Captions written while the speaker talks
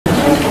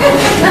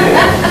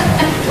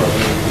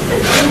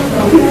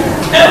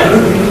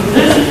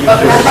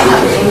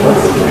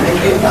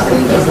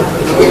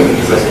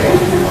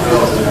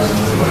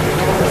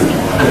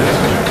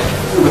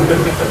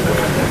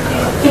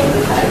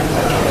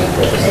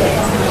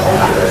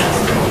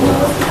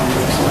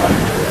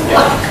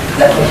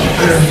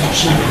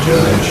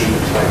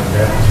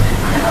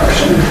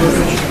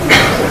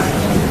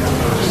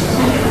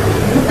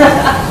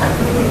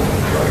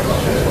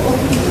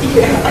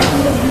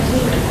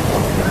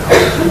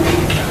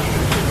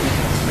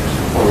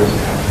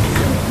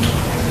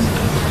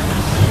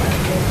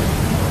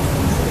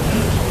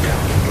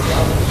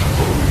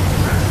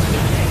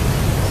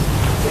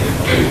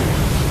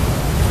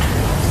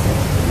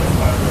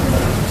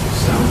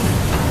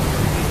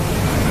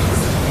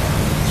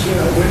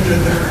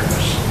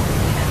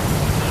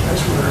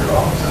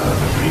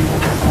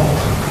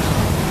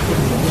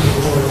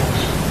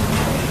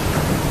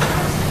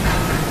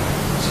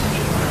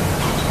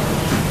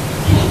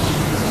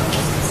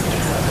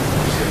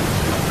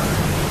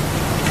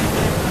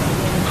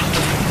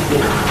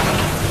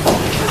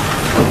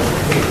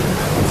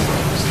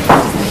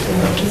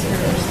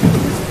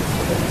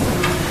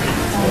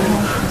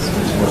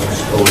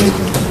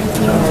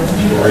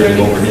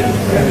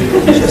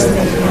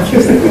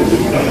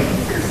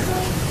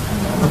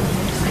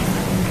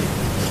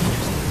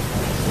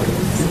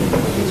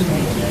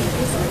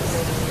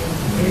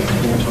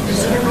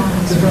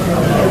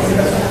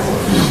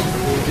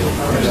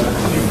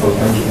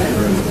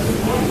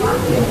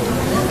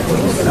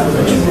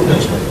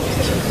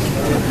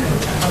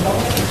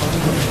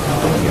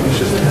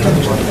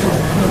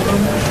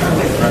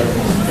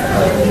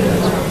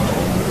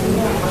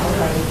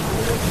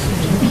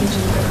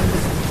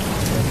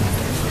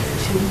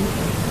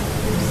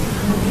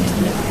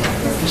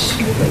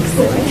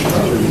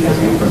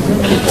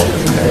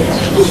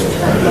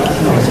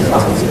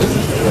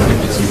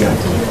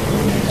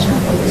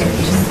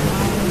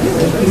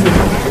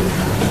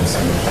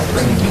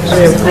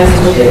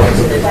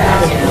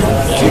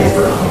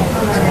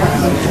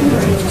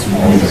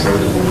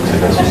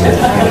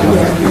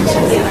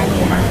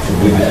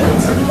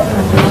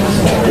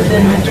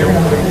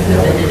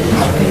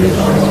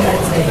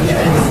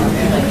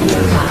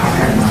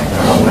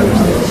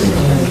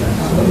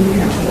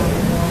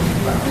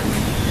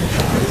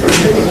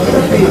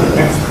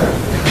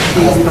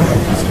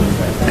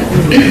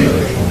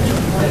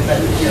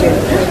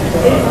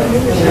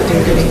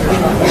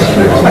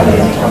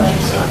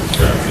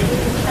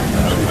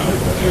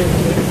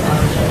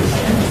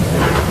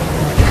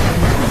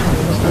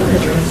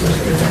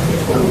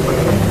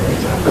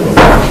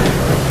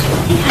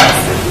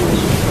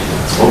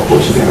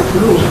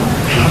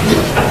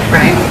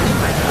Right.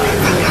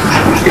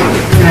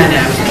 I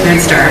know.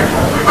 Good start.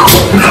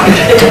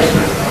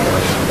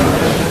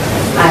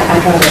 I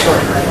got a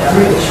short,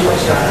 really short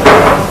start.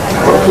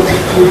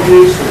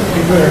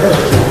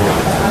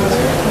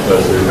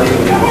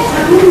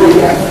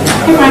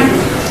 Hey, Ryan.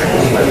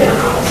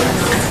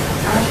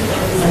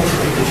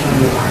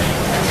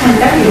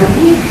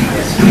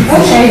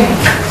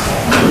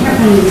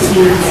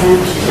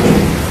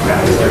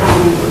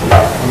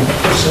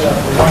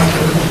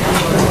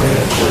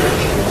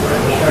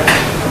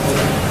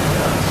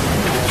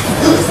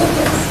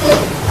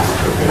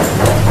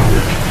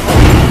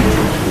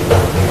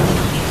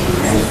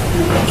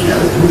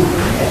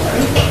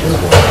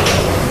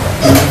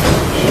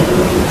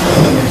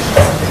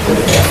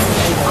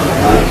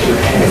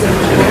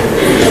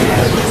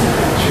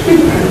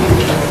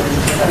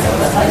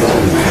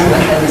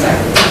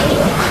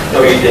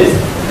 Oh, you did?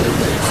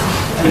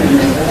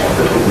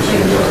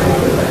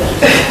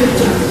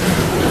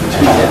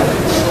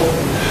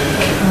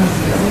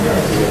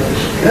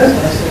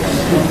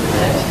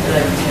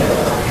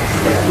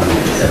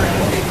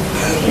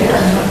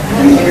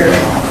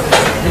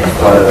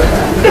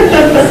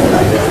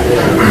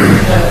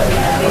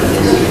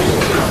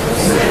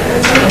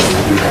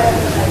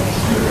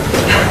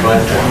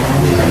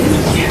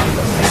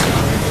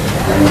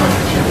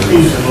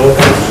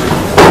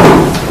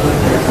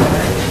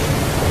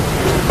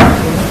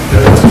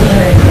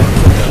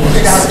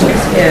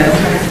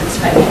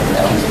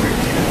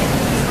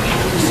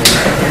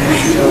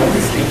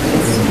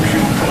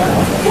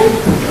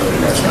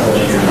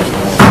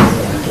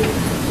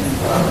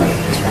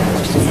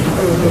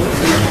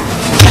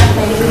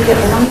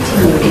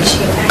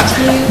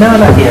 No,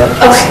 not yet.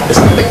 Okay. It's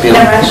not a big deal. No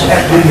rush.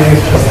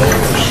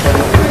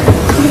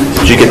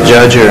 Did you get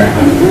judge or?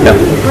 Yep.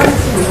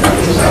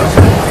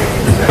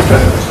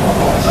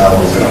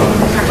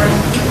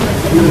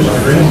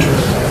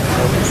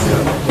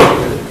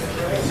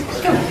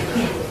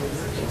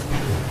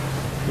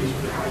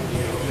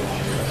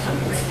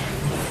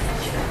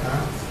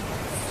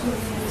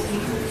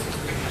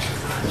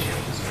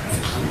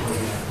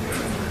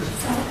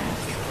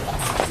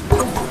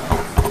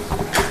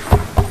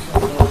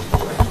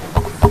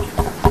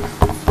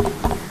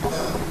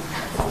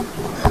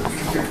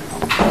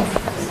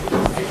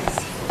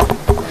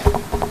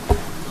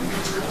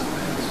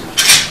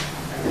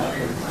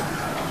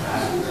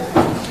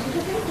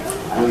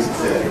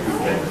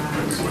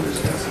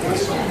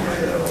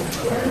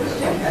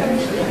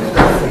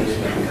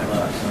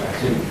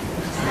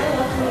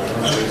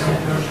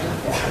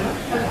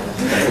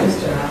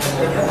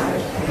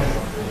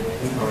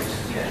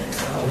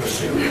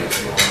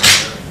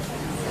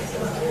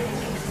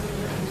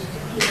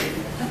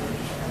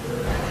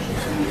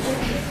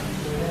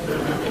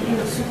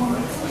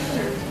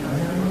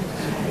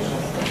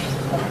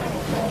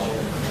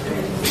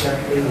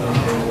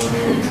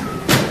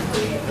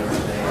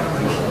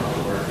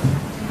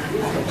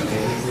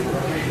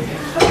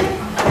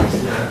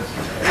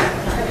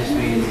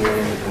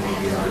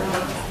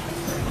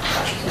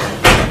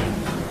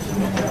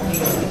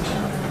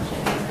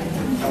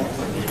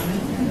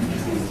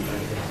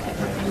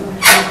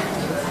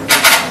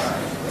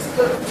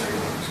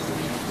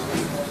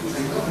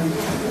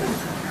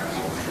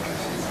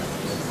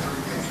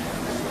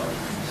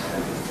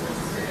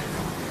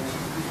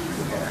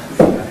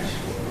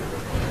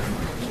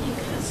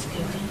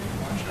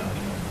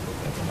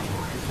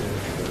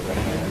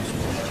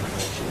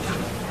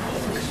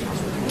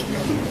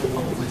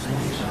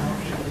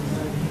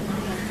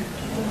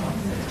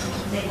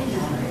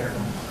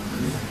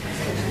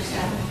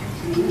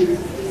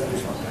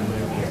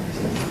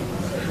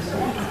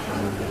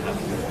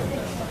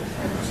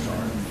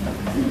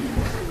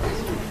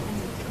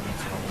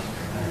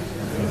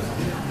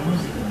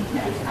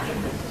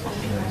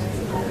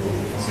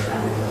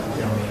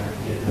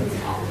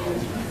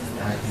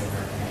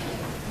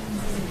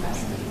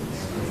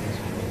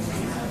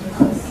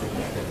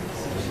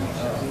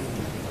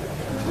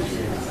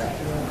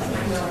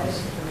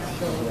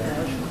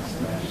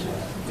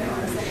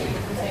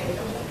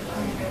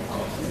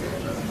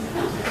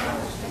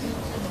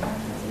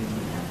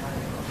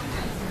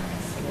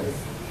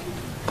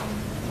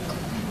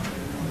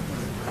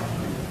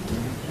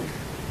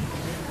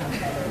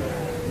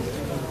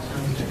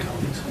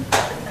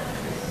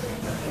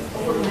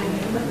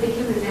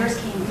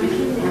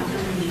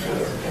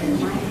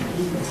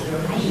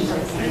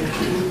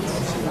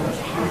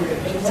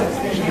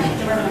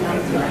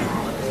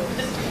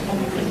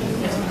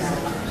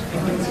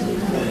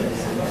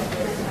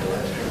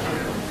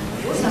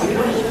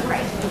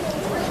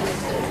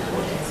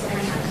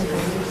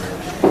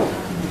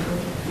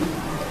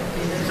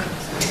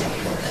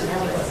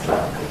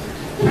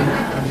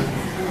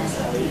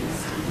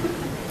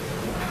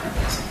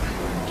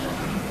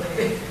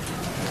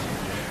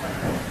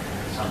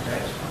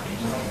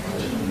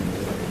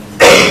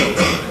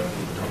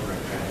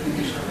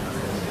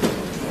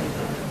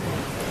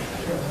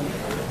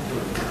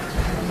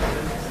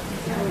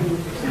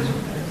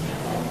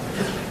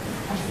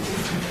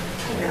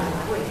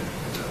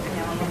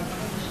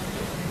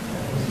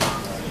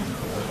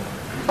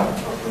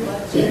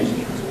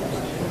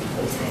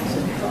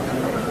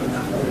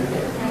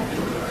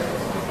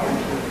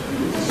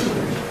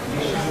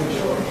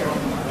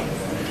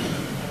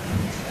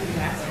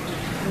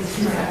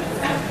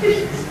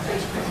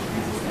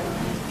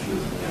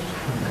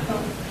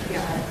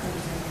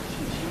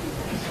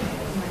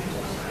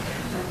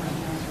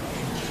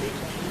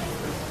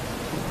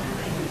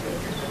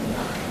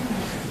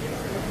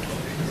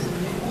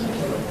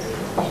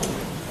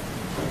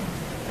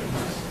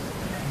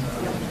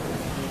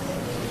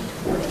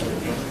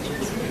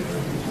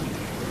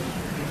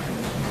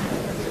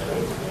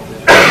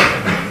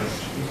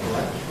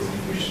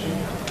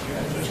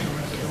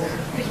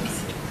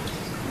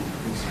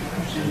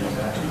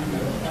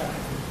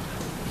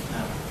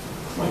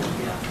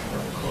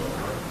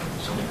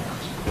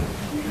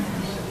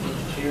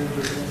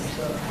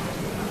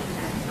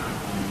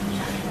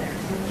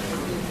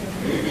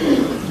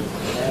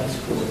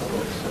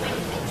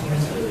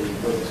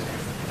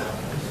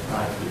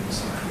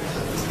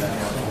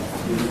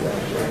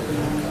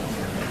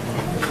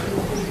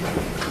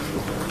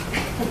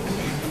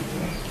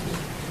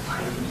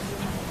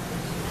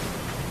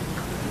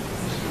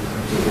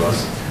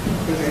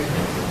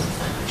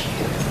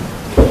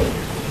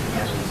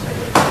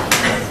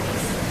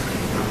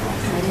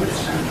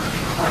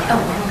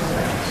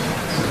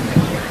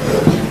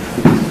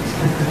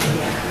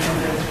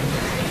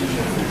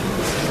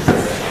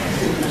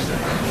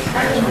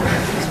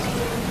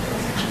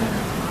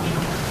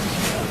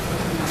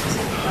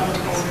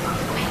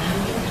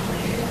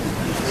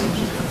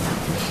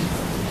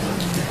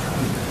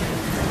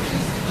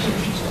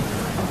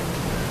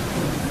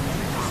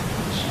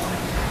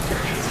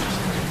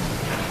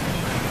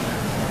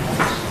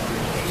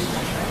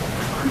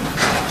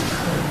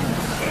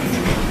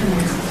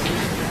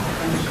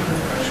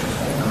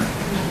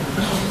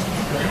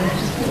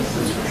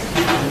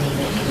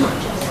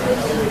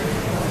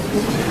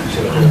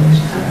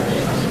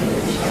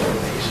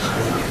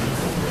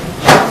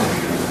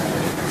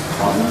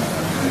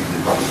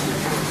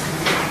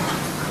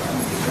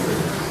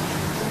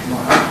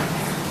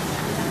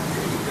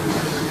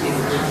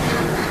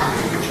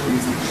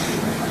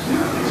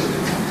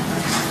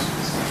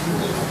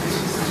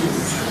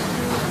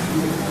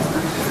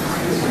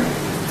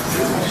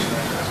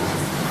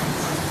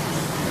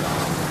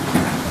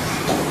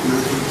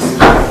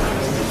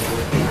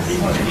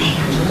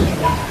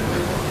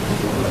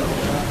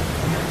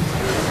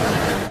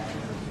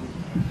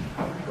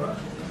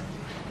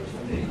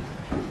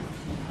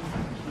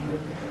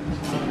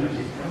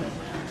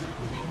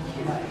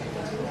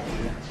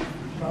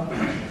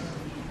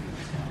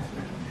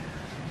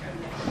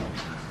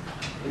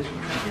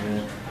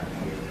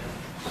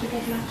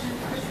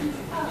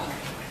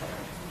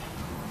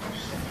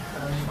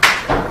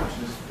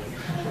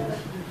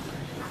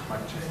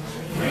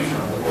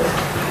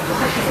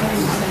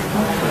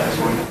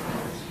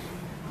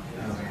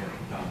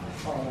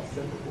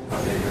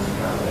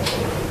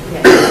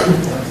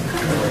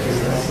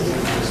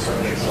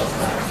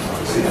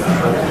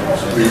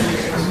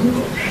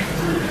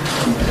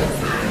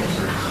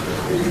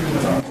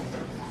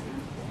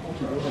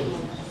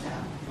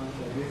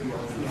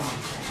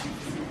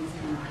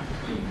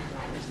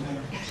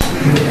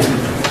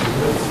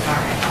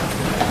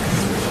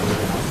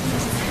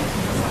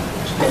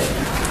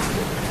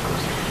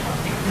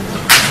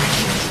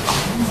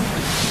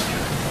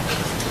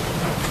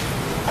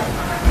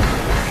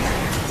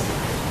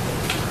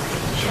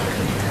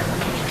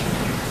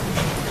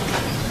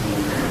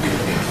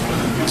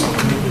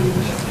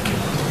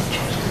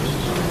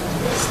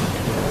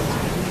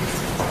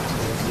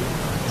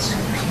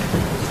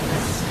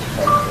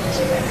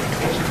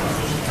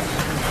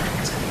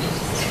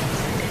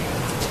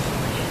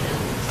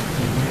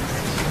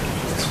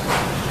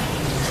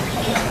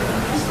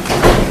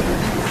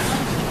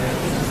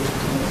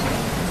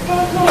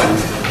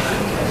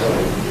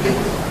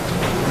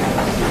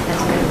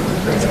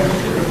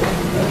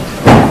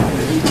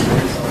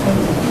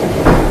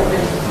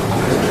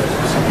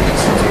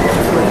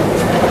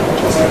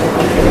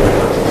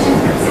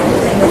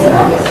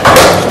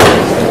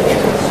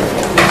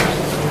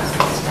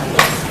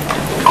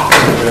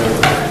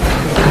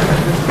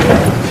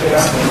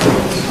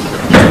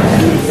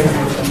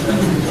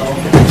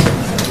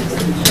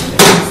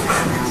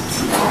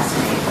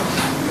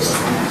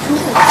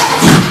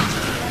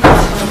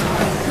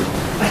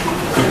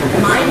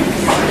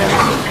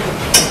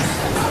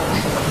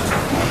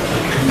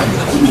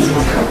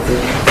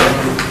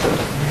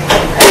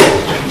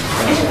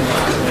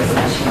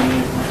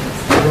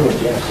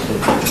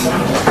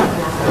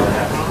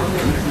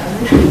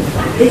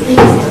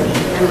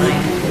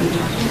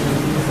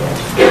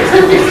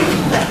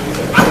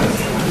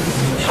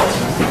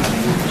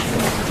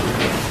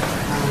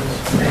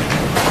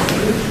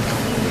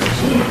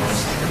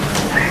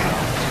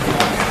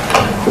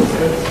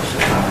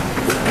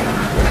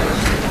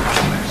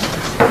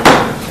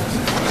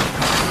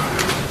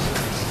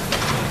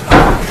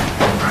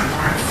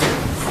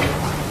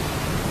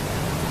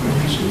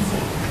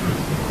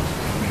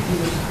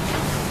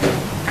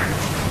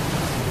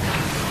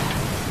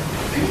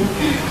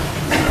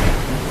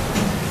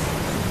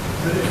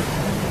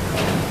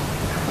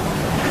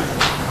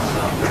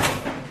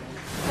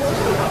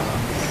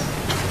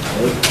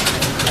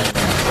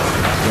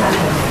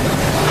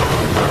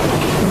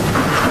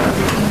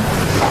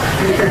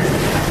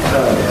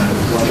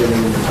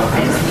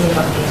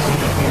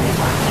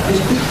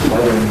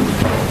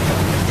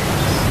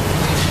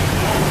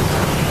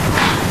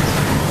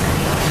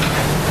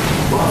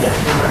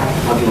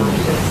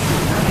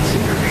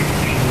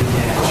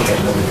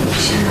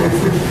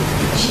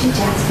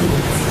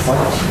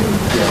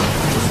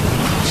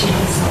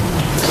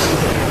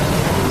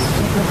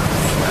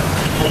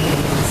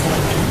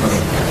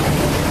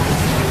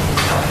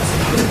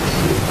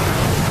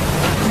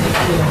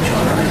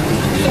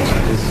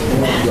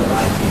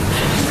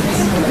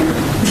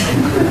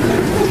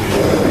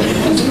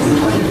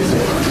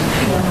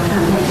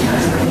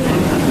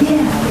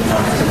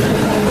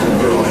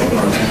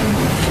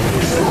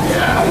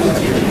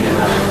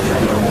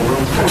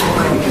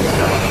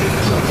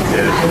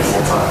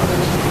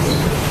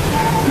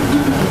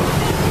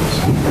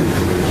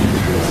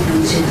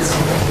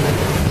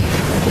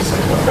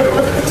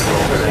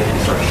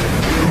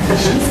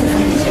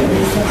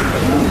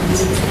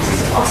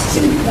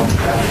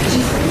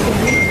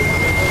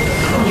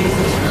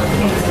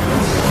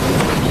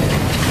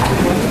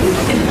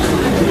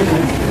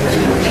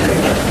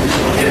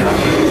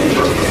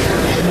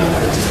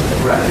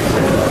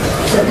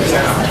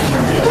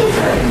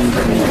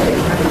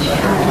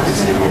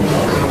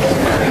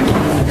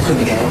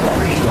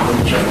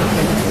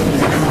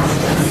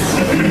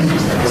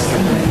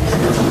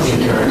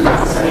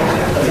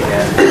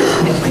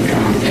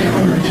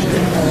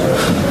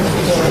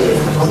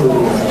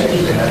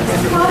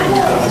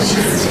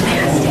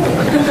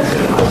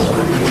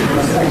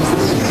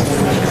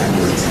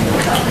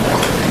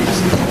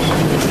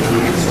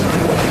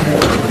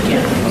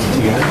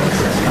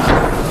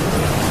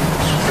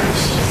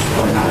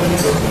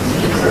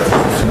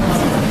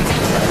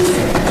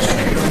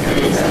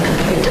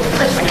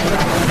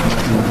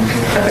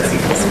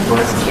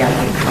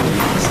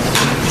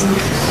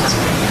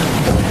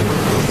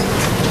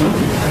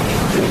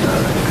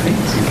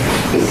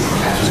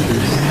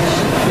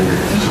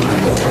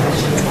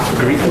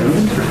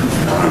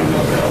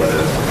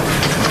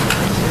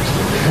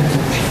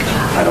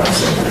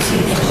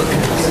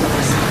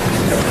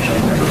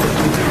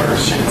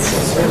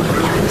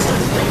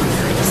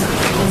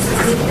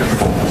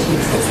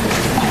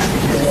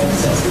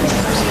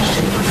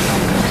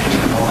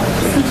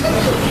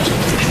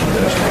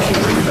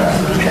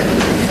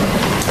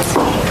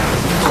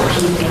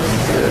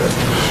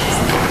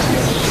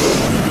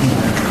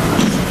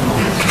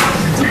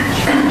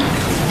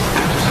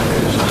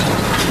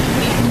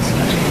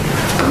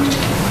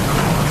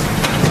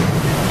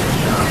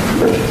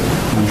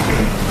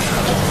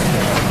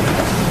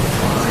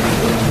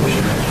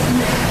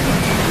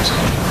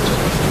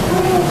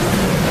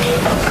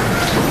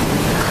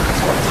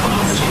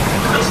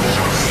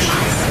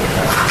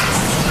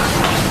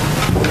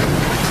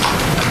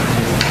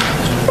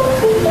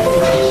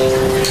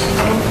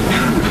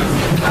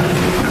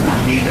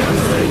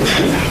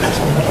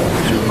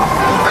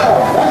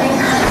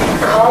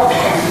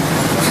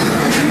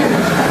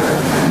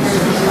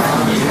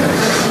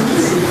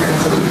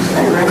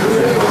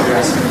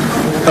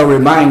 A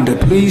reminder,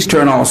 please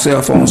turn all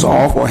cell phones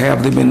off or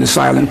have them in the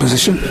silent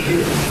position.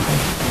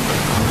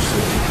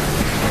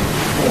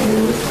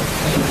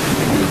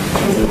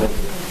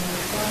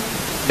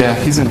 Yeah,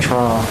 he's in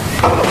trial.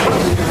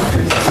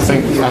 I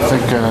think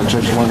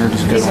Judge Leonard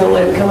is He's good. gonna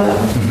let him come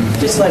up.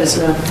 Just let us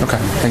know. Okay,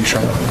 thanks,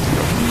 Charlotte.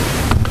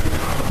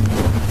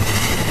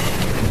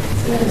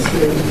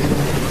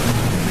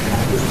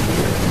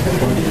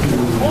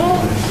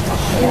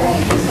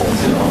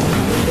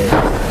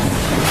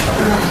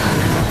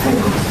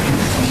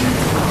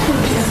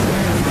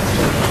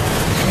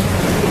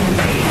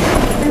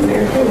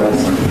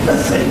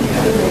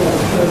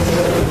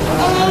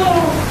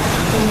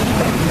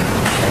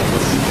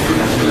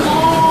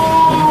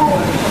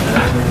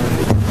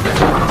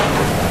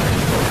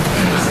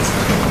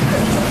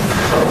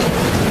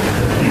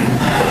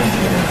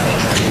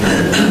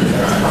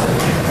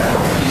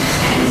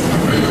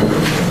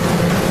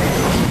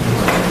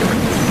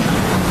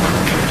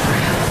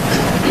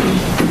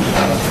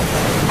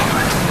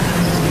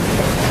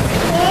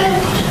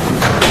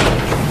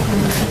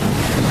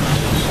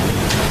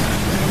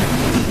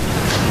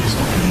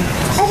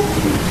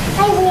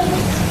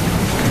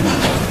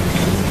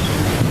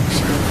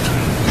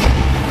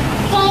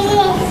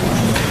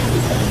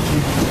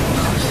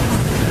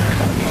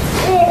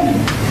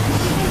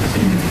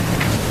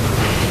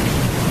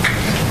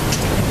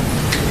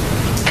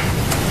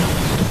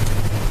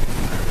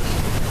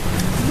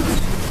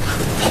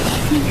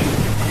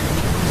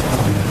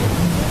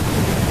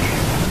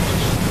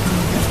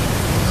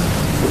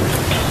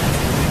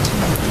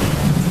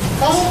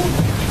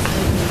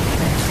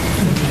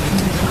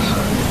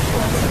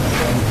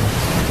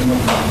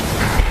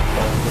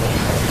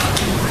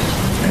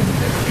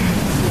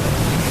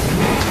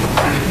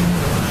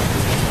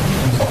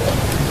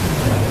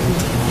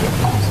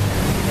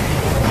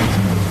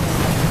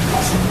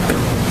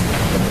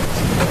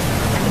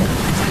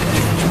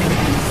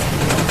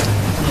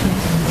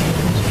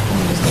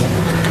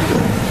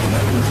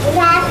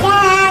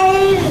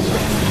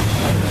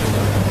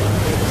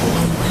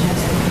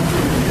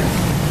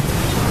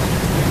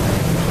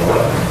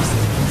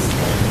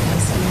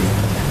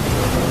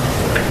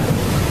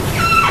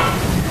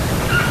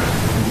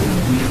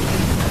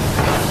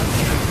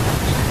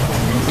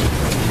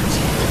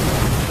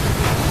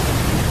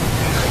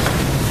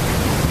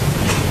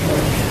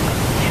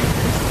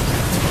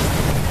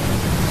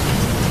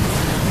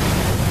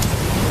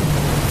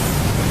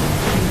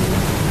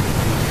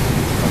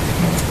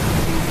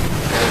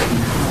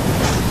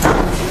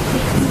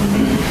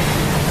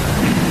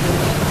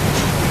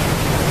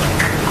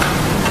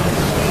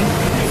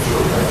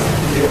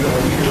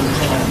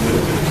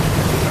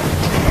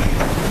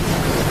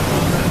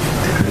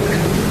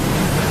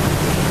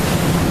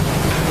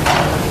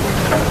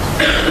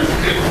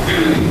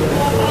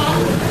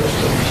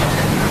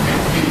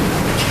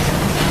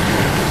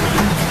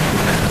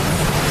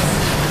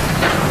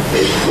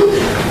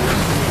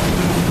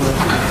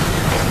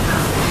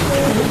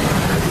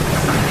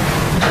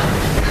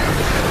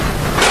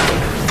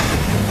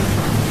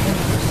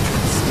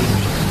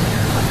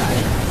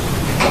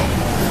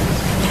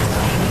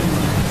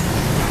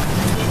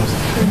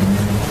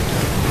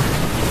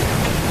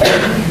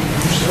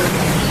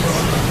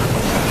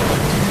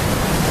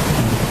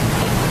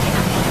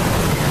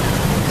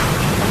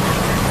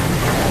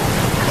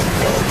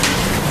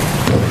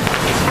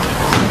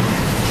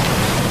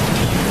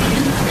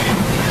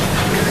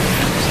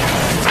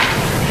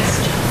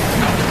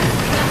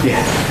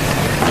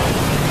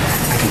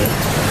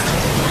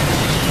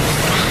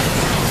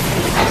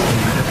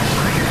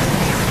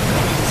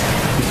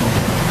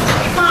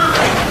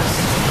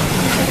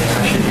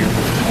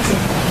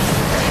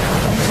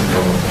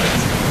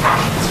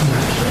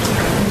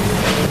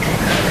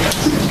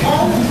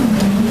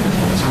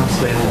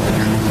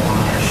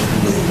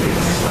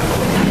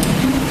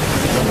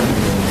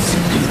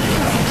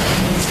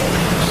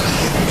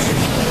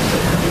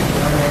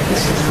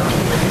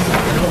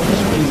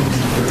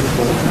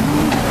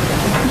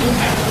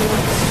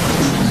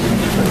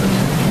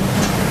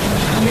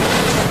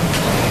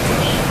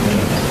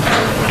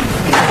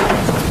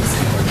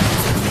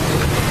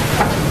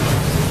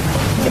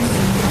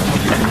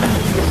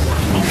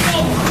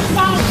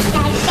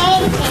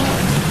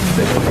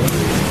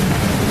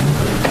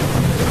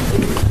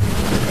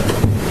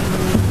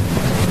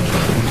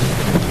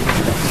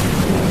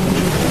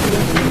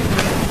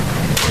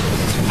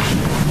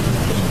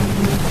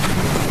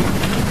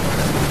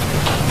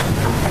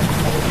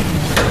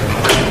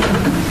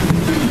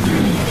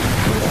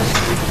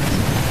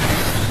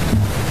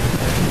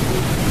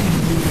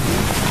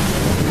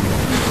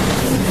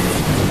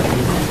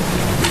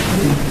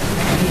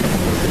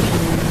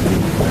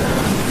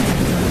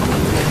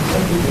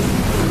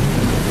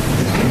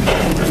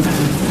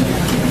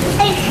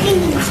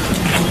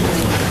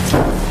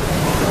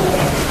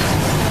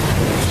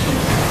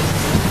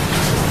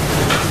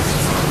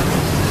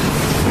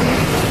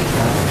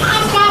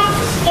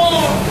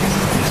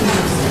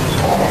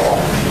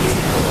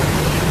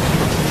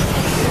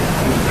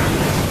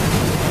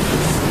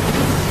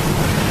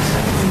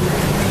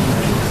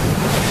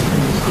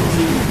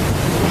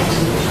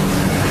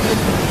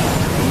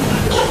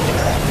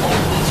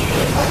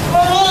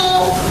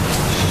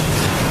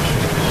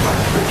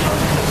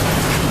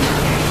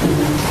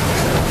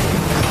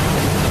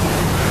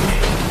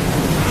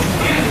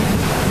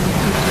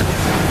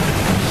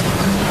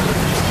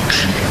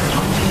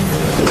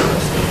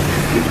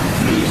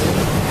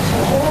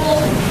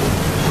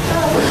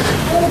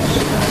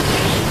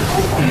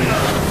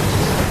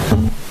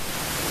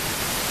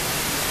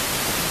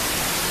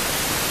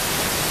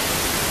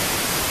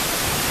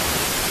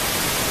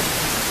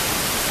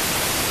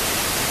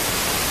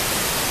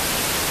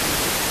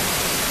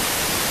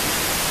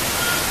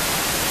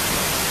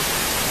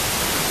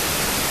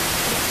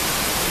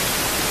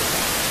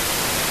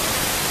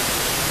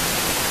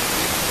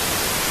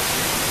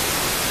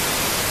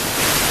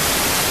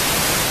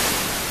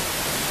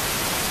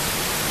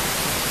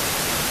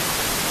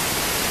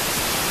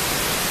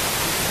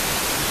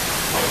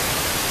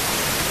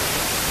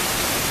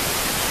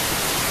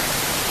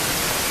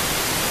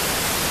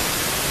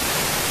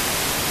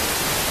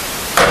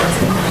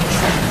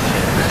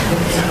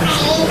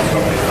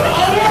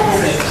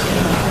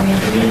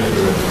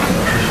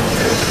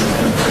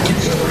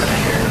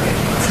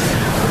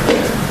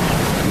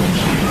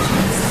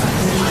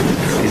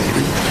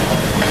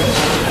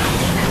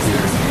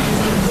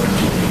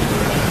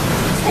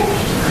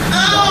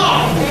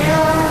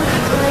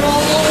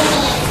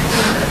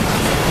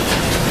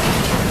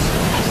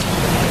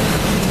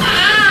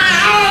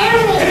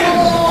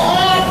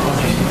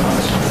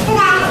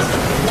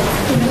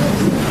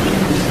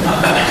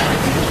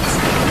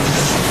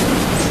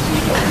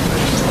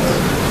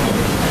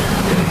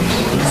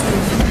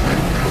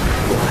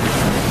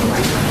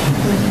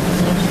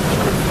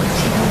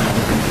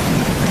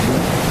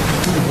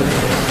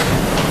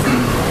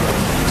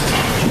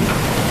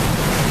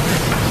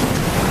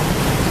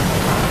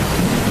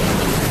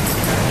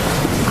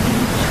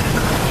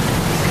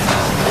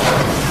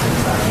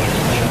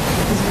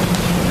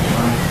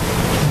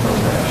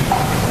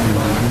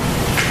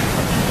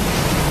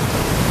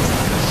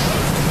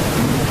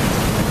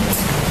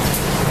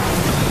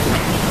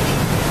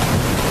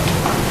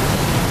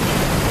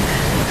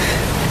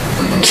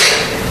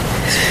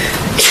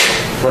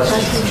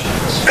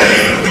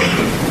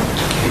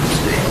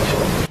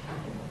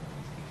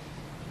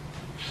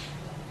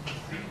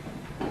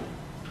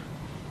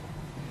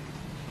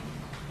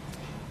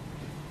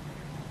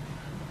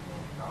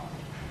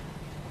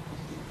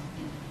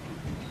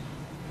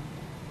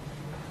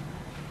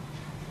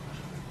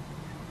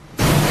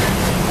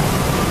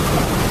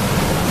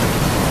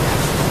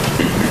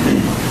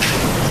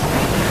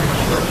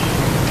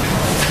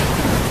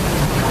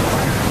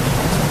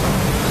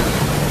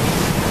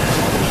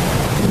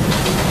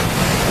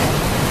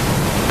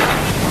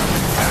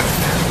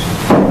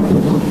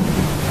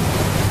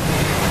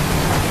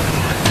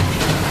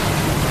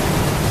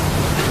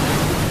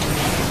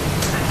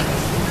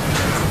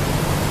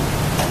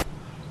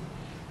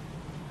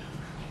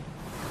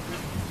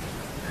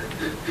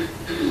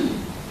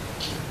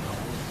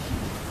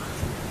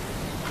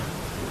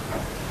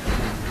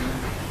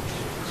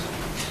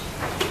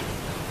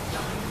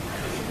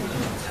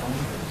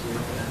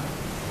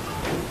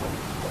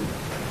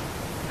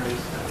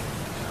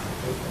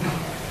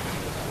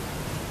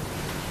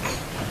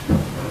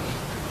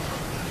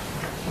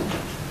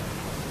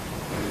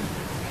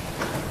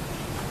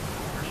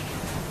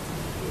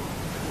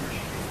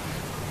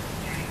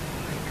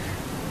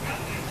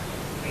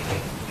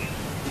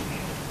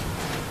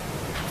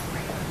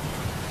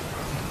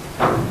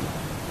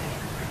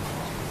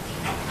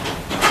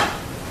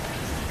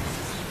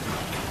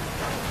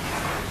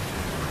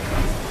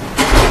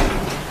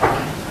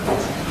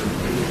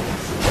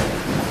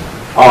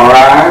 All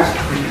rise.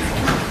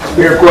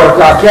 Superior Court of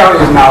Cobb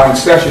County is now in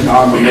session.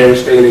 Honorable Mayor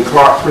Staley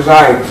Clark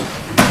presiding.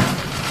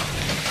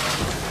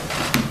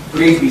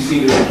 Please be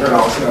seated and turn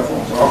all cell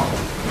phones off.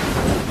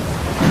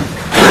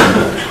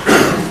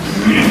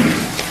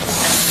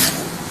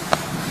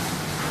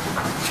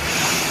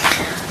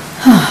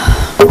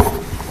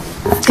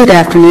 Good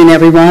afternoon,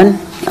 everyone.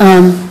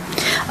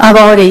 I've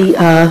already,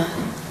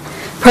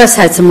 press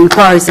had some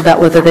inquiries about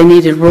whether they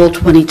needed Rule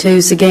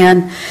 22s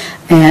again,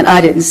 and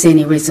I didn't see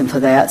any reason for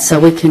that, so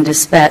we can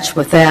dispatch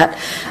with that.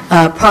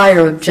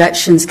 Prior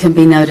objections can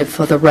be noted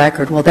for the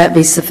record. Will that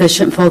be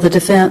sufficient for the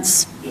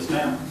defense? Yes,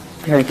 ma'am.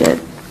 Very good.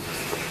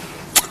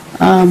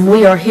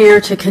 We are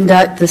here to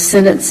conduct the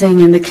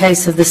sentencing in the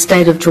case of the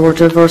State of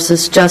Georgia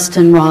versus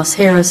Justin Ross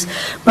Harris.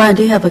 Brian,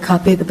 do you have a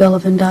copy of the Bill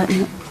of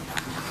Indictment?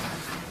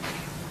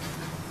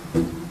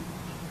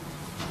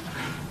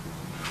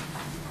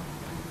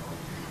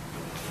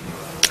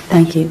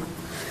 Thank you.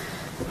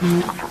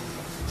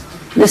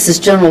 This is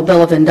General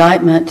Bill of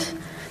Indictment,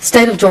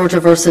 State of Georgia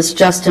versus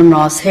Justin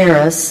Ross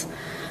Harris,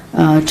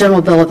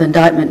 General Bill of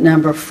Indictment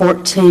number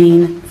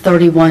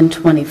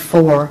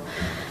 143124.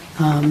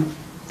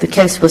 The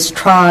case was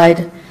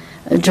tried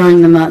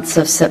during the months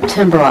of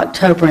September,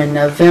 October, and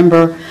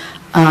November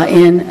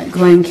in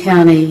Glenn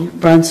County,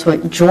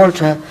 Brunswick,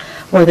 Georgia,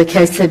 where the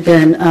case had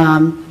been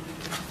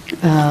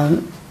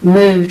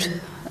moved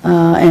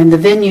and the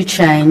venue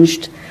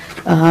changed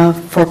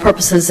for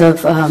purposes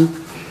of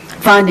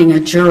finding a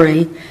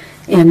jury.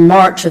 In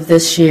March of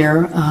this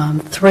year,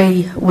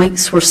 3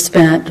 weeks were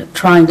spent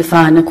trying to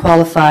find a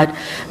qualified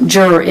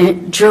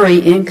jury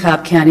in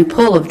Cobb County,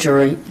 pool of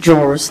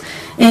jurors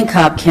in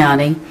Cobb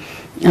County.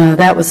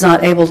 That was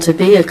not able to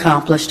be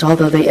accomplished,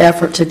 although the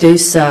effort to do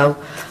so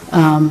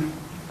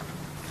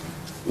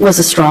was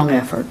a strong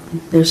effort.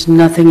 There's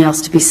nothing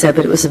else to be said,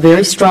 but it was a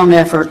very strong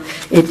effort.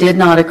 It did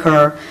not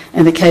occur,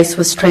 and the case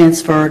was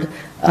transferred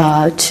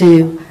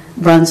to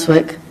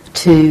Brunswick,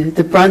 to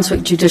the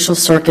Brunswick Judicial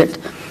Circuit,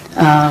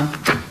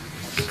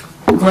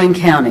 Glenn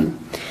County.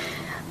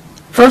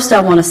 First,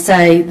 I want to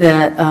say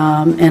that,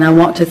 and I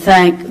want to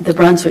thank the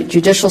Brunswick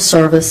Judicial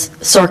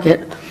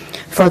Circuit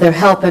for their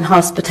help and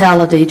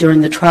hospitality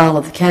during the trial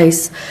of the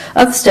case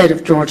of the State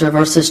of Georgia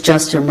versus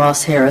Justin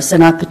Ross Harris.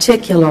 And I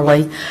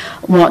particularly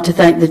want to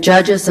thank the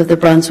judges of the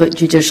Brunswick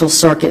Judicial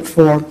Circuit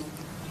for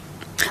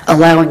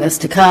allowing us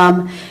to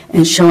come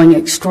and showing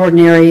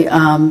extraordinary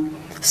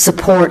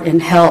support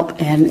and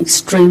help and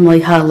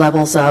extremely high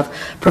levels of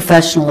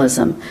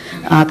professionalism.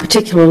 I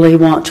particularly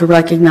want to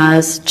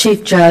recognize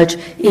Chief Judge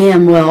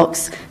E.M.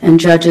 Wilkes and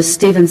Judges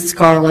Stephen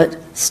Scarlett,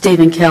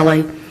 Stephen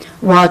Kelly,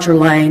 Roger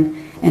Lane,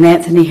 and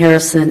Anthony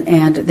Harrison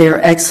and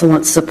their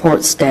excellent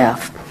support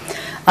staff.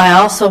 I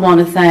also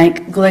want to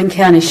thank Glenn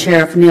County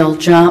Sheriff Neil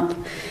Jump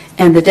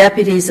and the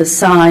deputies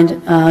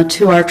assigned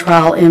to our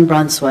trial in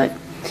Brunswick,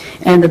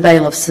 and the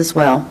bailiffs as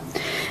well.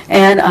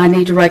 And I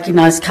need to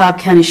recognize Cobb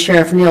County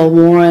Sheriff Neil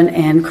Warren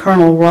and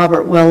Colonel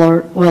Robert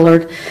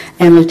Willard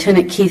and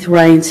Lieutenant Keith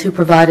Raines, who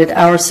provided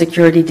our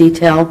security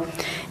detail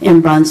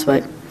in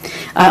Brunswick.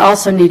 I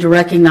also need to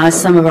recognize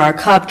some of our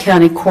Cobb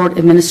County Court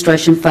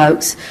Administration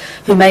folks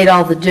who made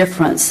all the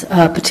difference,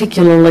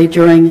 particularly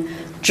during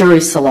jury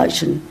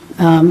selection.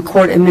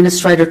 Court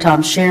Administrator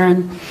Tom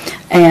Sharon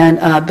and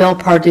Bill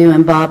Pardue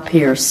and Bob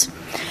Pierce.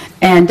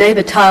 And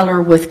David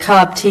Tyler with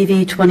Cobb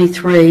TV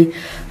 23,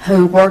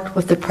 who worked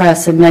with the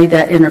press and made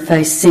that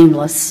interface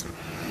seamless.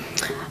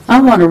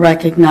 I want to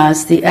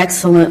recognize the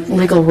excellent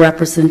legal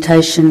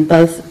representation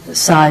both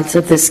sides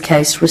of this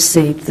case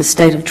received, the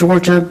State of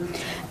Georgia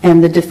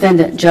and the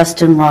defendant,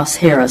 Justin Ross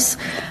Harris.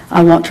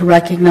 I want to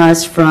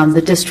recognize from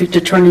the District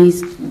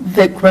Attorney's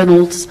Vic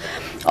Reynolds'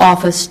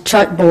 office,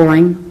 Chuck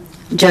Boring,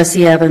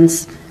 Jesse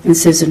Evans, and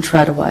Susan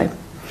Treadaway.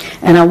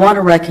 And I want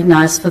to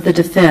recognize for the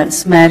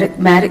defense,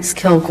 Maddox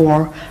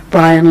Kilgore,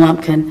 Brian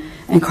Lumpkin,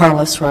 and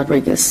Carlos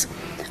Rodriguez.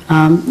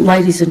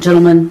 Ladies and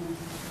gentlemen,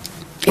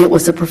 it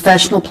was a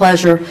professional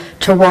pleasure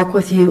to work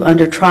with you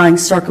under trying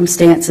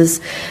circumstances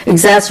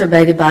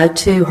exacerbated by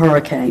 2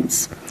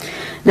 hurricanes.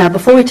 Now,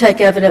 before we take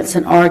evidence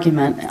and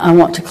argument, I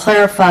want to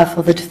clarify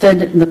for the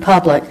defendant and the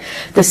public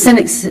the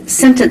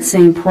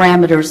sentencing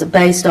parameters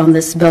based on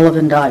this Bill of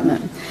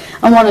Indictment.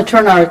 I want to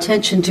turn our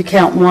attention to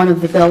count 1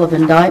 of the Bill of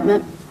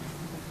Indictment.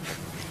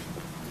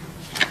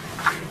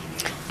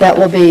 That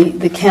will be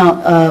the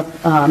count of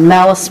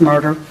malice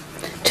murder,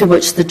 to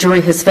which the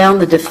jury has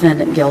found the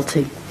defendant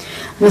guilty.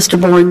 Mr.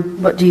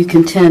 Bourne, what do you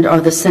contend are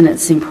the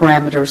sentencing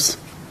parameters?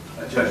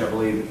 Judge, I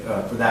believe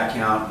for that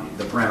count,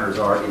 the parameters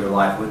are either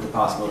life with the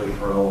possibility of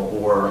parole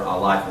or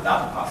life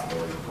without the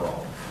possibility of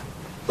parole.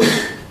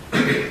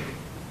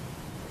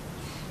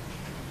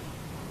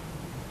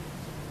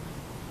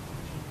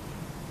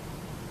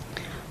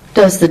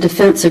 Does the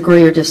defense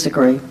agree or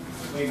disagree?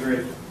 We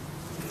agree.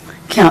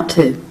 Count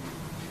 2.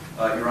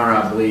 Your Honor,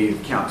 I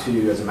believe count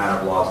 2 as a matter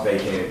of law is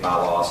vacated by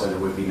law, so there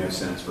would be no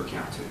sentence for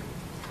count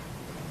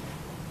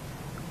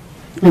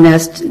 2. And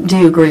do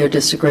you agree or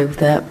disagree with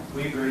that?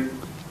 We agree.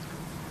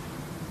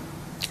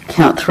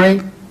 Count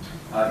 3.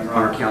 Your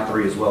Honor, count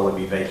 3 as well would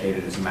be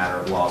vacated as a matter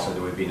of law, so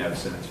there would be no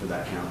sentence for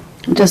that count.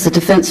 Does the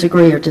defense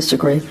agree or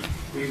disagree?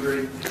 We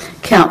agree.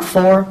 Count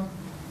 4,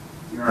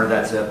 Your Honor,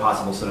 that's a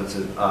possible sentence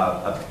of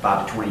up to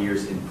 5 to 20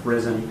 years in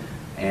prison,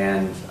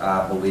 and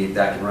I believe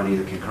that can run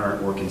either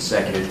concurrent or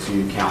consecutive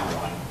to count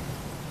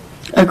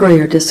 1. agree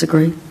or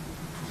disagree?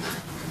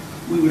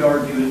 We would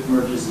argue it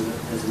merges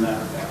as a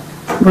matter of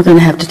fact. We're going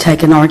to have to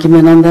take an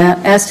argument on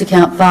that. As to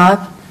count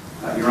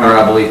 5, Your Honor,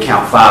 I believe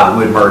count 5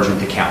 would merge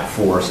into count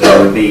 4, so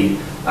there would be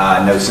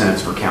no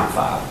sentence for count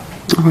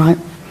 5. all right.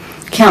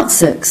 Count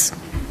 6,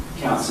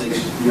 Count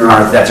 6, Your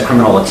Honor, if that's a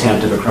criminal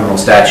attempt of a criminal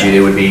statute,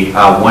 it would be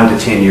 1 to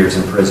 10 years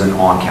in prison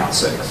on count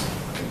 6.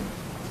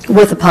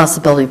 with the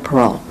possibility of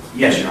parole.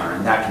 Yes, Your Honor,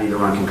 and that can either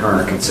run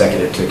concurrent or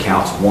consecutive to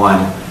counts 1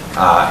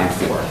 and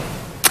 4.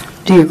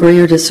 Do you agree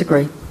or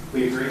disagree?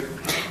 we agree.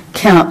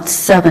 Count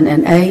 7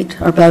 and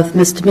 8 are both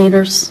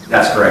misdemeanors.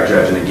 That's correct,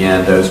 Judge, and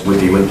again, those would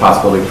be with the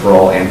possibility of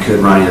parole and could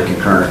run either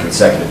concurrent or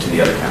consecutive to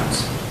the other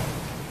counts.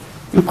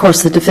 Of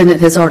course, the defendant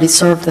has already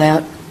served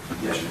that.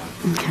 Yes, Your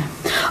Honor. Okay.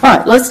 All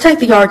right, let's take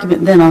the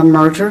argument then on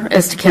merger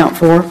as to count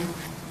 4.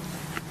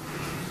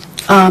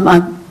 I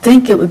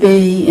think it would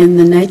be in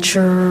the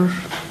nature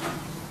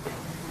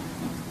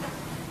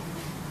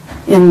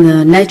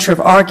of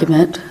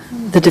argument,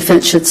 the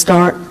defense should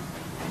start.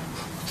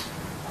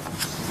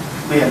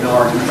 We have no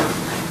argument.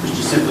 It's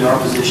just simply our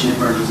position, it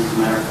merges as a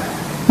matter of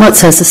fact. What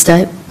says the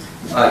state?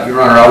 Your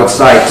Honor, I would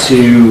cite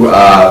to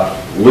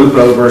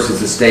Lupo versus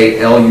the state,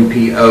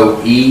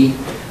 LUPOE.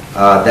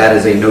 That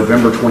is a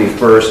November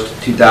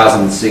 21st,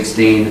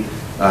 2016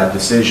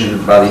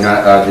 decision by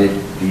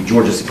the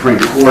Georgia Supreme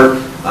Court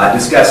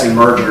discussing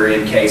merger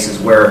in cases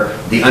where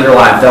the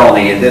underlying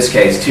felony, in this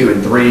case 2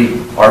 and 3,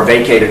 are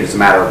vacated as a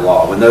matter of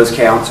law. When those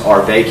counts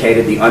are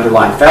vacated, the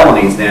underlying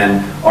felonies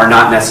then do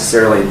not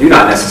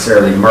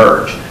necessarily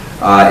merge.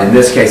 In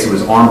this case, it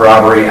was armed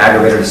robbery,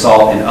 aggravated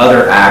assault, and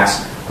other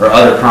acts or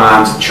other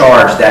crimes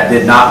charged that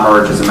did not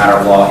merge as a matter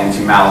of law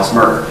into malice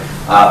murder.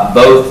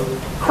 Both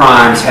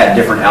crimes had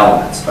different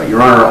elements.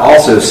 Your Honor,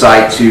 also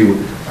cite to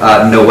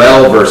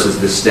Noel versus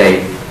the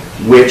state,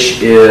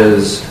 which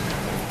is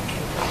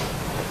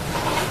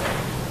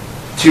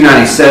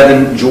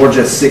 297,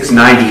 Georgia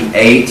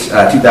 698,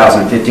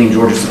 2015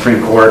 Georgia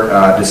Supreme Court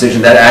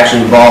decision. That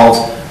actually involves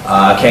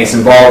a case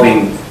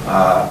involving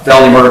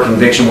felony murder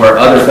conviction where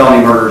other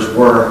felony murders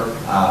were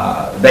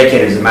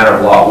vacated as a matter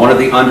of law. One of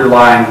the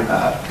underlying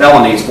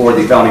felonies for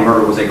the felony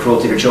murder was a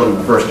cruelty to children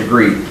in the first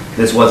degree.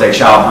 This was a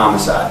child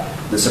homicide.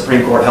 The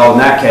Supreme Court held in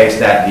that case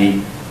that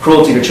the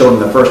cruelty to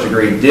children in the first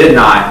degree did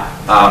not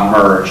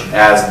merge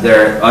as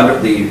the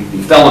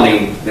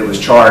felony that was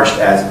charged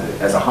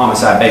as a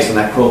homicide based on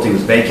that cruelty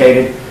was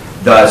vacated.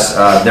 Thus,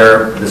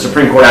 the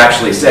Supreme Court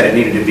actually said it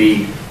needed to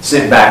be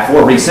sent back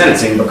for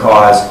resentencing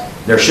because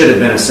there should have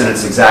been a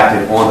sentence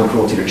exacted on the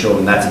cruelty to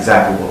children. That's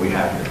exactly what we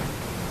have here.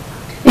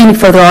 Any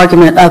further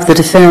argument of the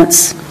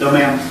defense? No,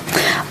 ma'am.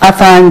 I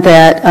find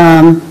that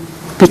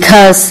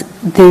because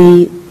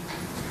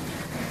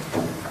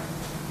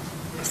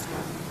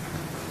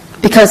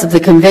of the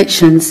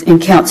convictions in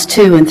counts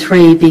 2 and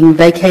 3 being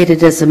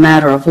vacated as a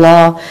matter of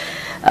law,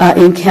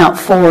 in count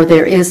 4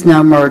 there is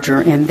no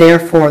merger, and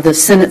therefore the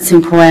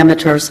sentencing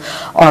parameters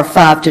are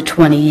 5 to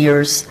 20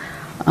 years.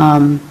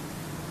 And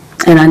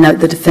I note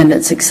the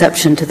defendant's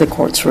exception to the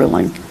court's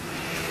ruling.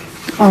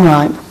 All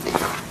right.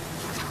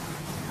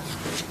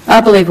 I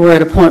believe we're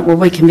at a point where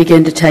we can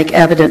begin to take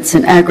evidence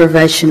in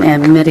aggravation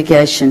and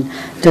mitigation.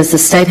 Does the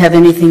state have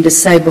anything to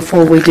say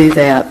before we do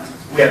that?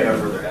 We have no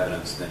further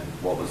evidence than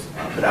what was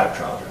put out of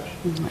trial,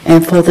 Judge.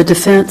 And for the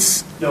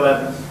defense? No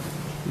evidence.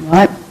 All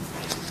right.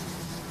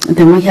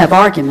 Then we have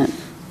argument.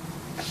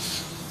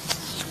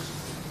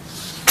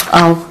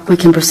 We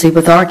can proceed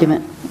with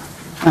argument.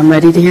 I'm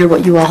ready to hear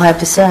what you all have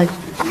to say.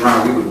 Your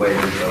Honor, we would waive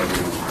any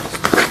argument.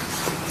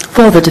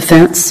 For the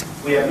defense.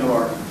 We have no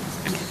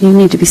argument. You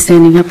need to be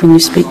standing up when you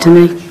speak to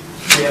me.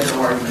 We have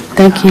no argument.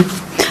 Thank you.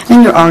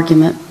 And your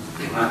argument.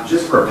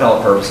 Just for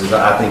appellate purposes,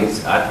 I think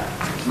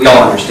we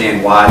all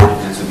understand why the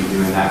defense would be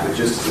doing that, but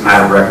just as a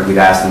matter of record, we'd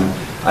ask them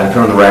to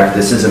put on the record,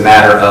 this is a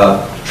matter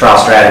of trial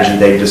strategy.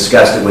 They've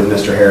discussed it with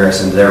Mr.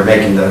 Harris, and they're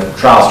making the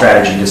trial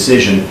strategy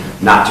decision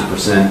not to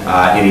present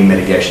any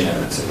mitigation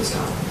evidence at this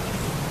time.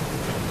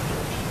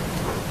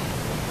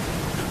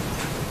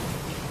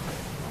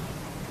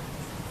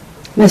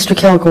 Mr.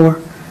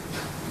 Kilgore.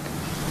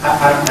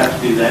 I don't have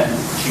to do that and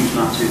choose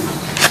not to.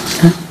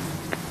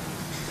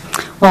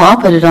 Well,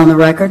 I'll put it on the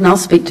record, and I'll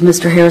speak to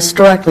Mr. Harris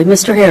directly.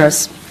 Mr.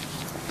 Harris,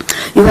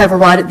 you have a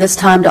right at this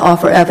time to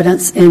offer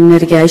evidence in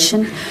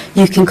mitigation.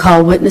 You can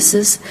call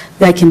witnesses.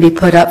 They can be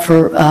put up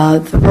for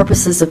the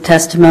purposes of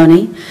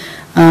testimony.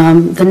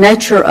 The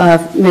nature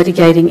of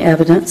mitigating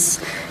evidence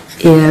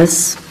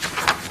is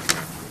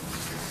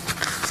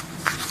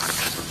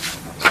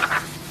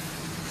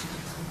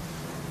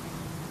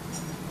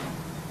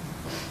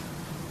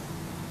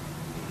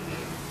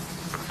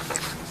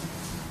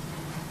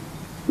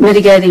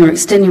mitigating or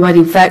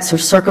extenuating facts or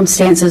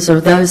circumstances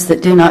are those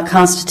that do not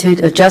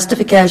constitute a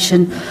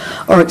justification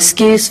or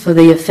excuse for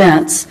the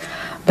offense,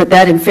 but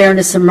that in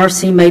fairness and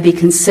mercy may be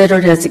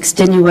considered as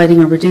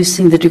extenuating or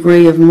reducing the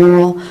degree of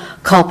moral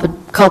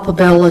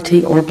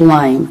culpability or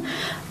blame.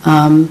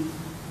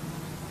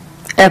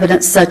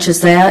 Evidence such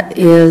as that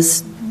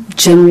is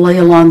generally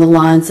along the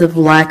lines of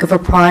lack of a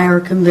prior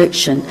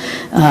conviction,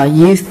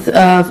 youth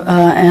of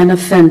an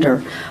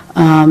offender,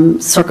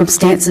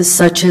 circumstances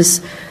such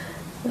as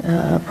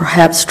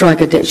perhaps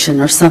drug addiction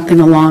or something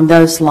along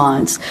those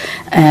lines.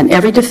 And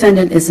every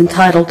defendant is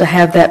entitled to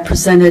have that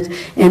presented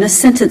in a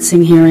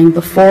sentencing hearing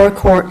before a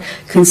court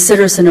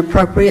considers an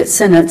appropriate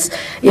sentence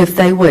if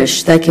they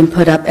wish. They can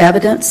put up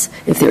evidence.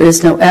 If there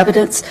is no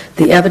evidence,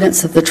 the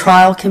evidence of the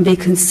trial can be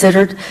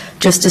considered,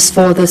 just as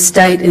for the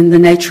state in the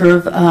nature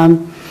of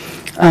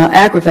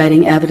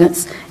aggravating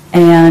evidence.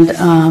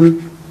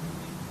 And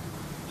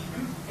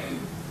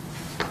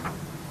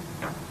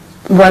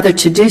whether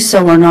to do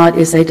so or not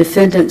is a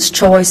defendant's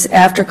choice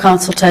after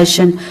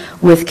consultation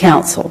with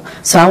counsel.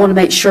 So I want to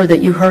make sure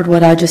that you heard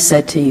what I just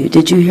said to you.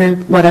 Did you hear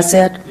what I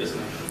said? Yes,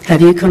 ma'am.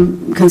 Have you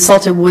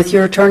consulted with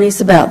your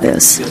attorneys about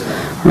this? Yes,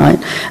 ma'am.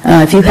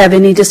 Right. If you have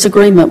any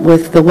disagreement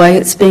with the way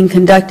it's being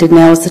conducted,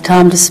 now is the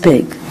time to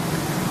speak.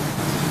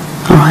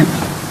 All right.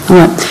 All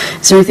right.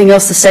 Is there anything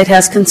else the state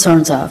has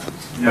concerns of?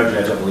 No,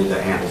 Judge, I believe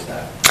that handles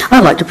that.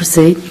 I'd like to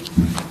proceed.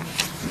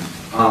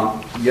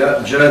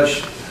 Yeah,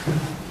 Judge,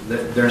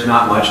 there's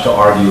not much to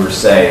argue or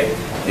say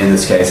in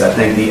this case. I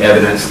think the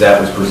evidence that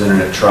was presented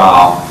at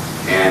trial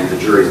and the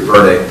jury's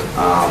verdict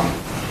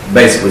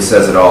basically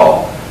says it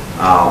all.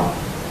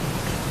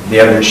 The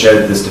evidence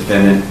showed that this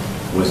defendant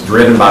was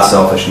driven by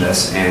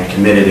selfishness and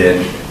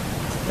committed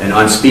an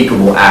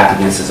unspeakable act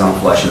against his own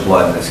flesh and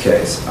blood in this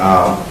case.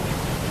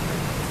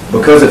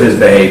 Because of his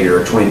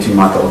behavior, a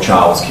 22-month-old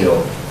child was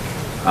killed.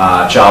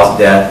 A child's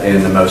death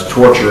in the most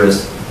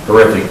torturous,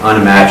 horrific,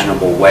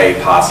 unimaginable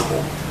way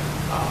possible.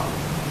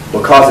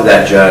 Because of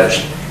that,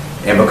 Judge,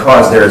 and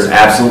because there is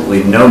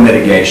absolutely no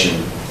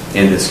mitigation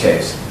in this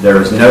case,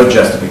 there is no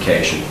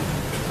justification.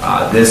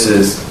 This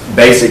is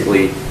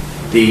basically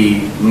the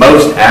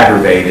most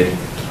aggravated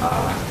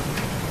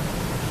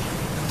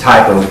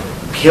type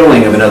of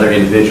killing of another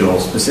individual,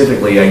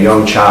 specifically a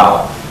young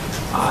child.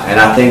 And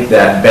I think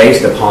that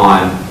based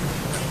upon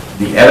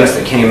the evidence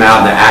that came out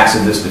and the acts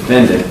of this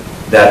defendant,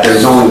 that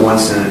there's only one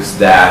sentence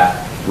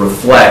that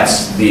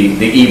reflects the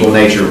evil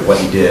nature of what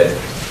he did.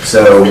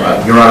 So,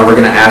 Your Honor, we're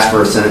going to ask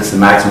for a sentence, the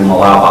maximum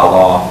allowed by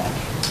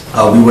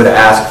law. We would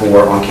ask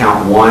for, on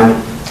count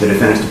one, the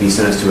defendant to be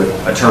sentenced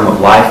to a term of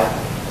life,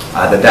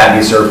 that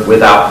be served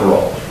without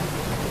parole.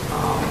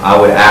 I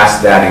would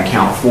ask that in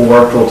count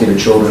four, cruelty to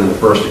children in the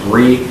first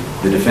degree,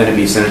 the defendant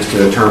be sentenced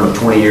to a term of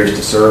 20 years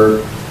to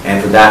serve,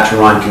 and for that to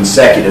run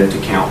consecutive to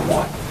count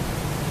one.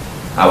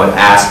 I would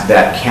ask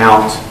that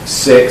count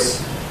six,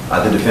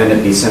 the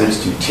defendant be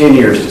sentenced to 10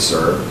 years to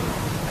serve,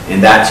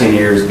 and that 10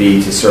 years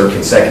be to serve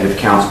consecutive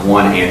counts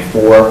 1 and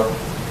 4.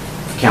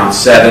 Count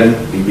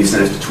 7, he be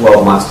sentenced to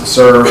 12 months to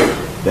serve.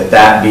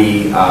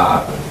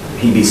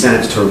 He be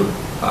sentenced to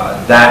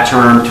that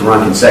term to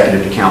run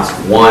consecutive to counts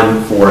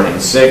 1, 4,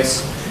 and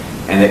 6.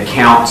 And that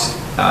count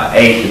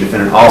 8, the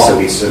defendant also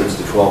be sentenced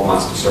to 12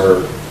 months to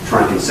serve, to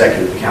run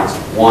consecutive to counts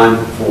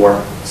 1,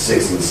 4,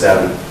 6, and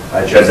 7.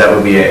 Judge, that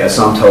would be a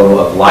sum total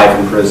of life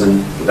in prison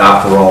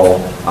without parole,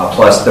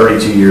 plus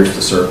 32 years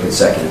to serve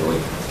consecutively.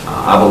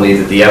 I believe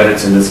that the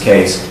evidence in this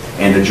case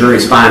and the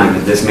jury's finding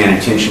that this man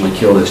intentionally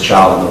killed his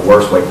child in the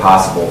worst way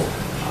possible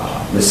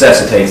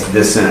necessitates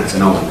this sentence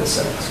and only this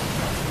sentence.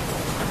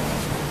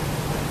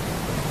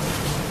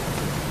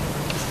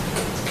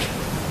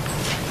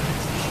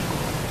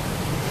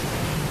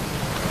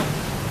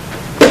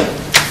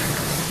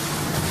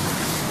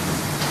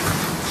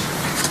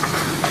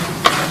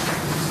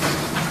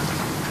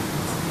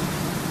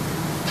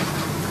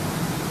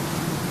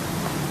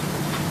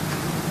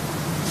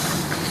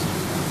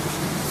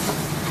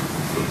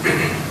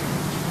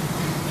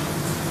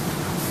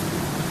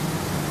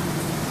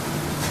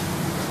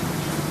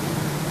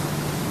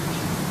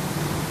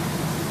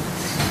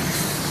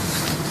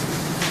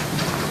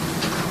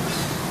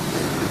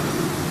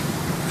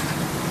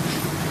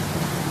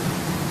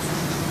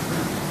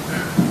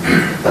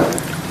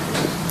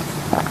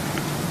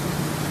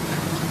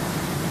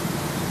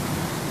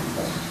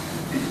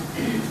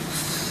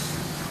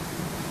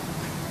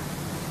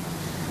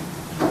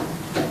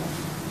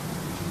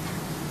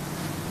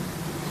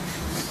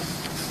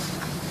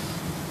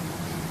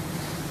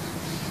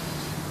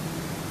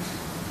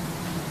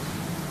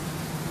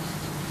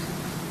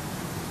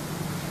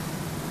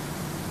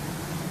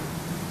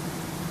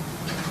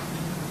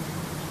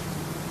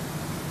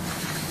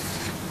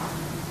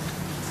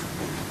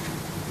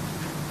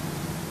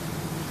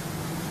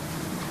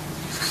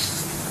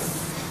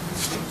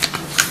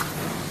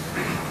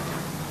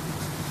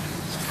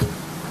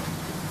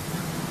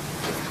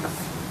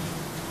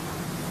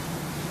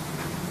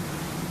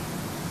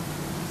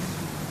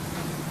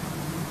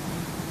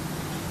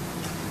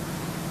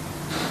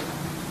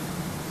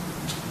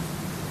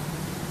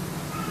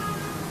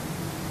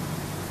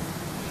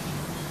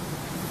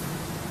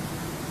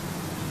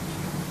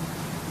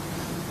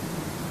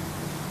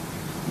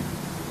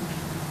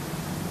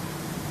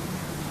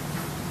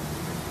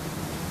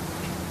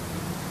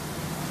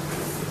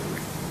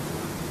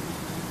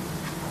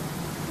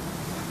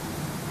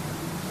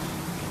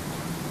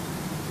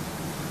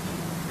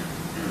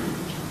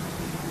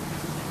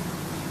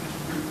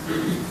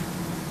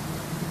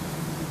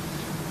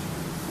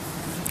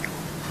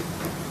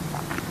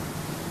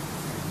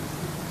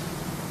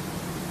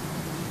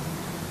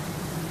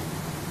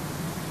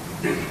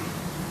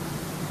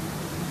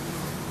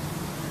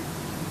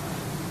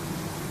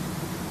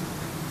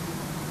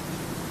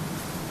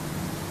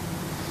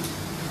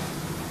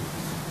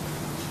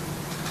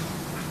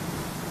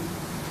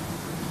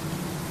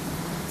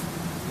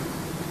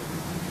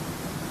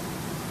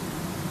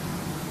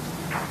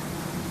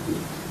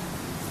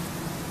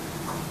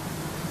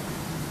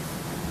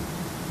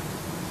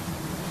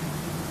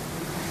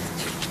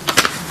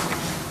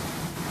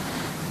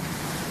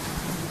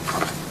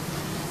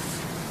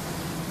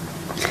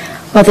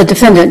 Well, the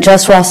defendant,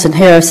 Just Ralston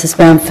Harris, has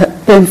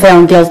been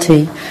found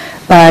guilty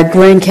by a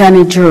Greene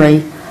County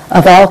jury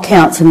of all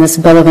counts in this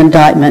bill of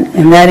indictment,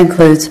 and that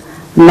includes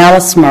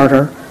malice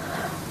murder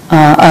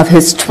of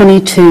his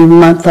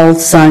 22-month-old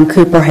son,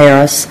 Cooper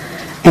Harris,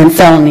 and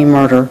felony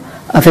murder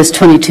of his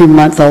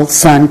 22-month-old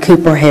son,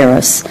 Cooper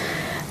Harris.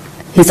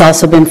 He's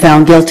also been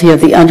found guilty of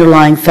the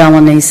underlying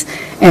felonies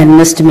and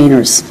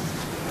misdemeanors.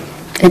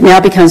 It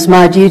now becomes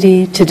my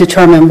duty to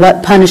determine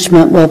what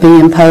punishment will be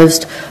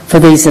imposed for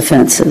these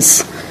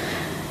offenses.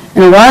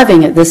 In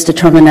arriving at this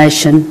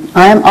determination,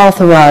 I am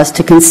authorized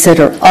to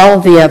consider all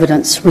of the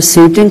evidence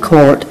received in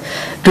court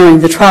during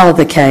the trial of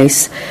the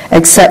case,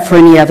 except for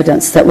any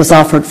evidence that was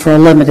offered for a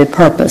limited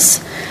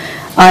purpose.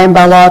 I am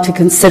by law to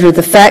consider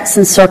the facts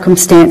and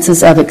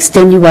circumstances of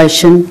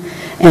extenuation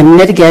and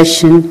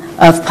mitigation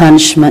of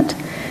punishment,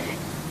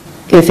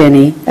 if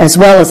any, as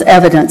well as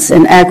evidence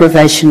in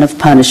aggravation of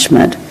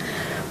punishment.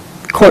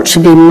 The court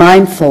should be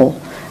mindful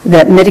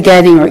that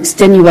mitigating or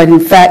extenuating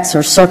facts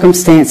or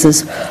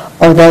circumstances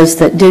are those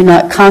that do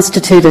not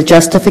constitute a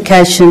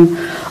justification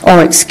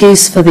or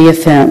excuse for the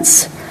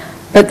offense,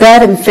 but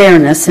that in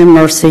fairness and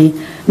mercy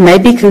may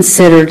be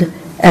considered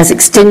as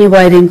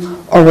extenuating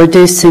or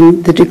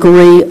reducing the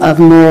degree of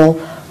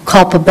moral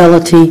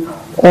culpability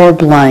or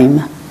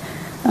blame,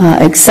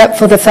 except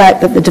for the fact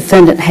that the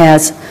defendant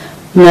has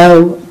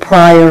no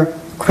prior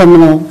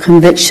criminal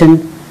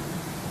conviction.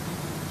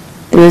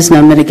 There is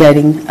no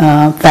mitigating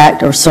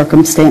fact or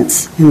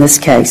circumstance in this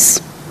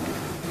case.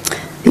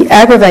 The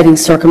aggravating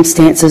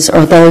circumstances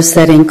are those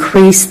that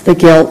increase the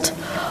guilt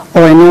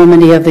or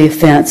enormity of the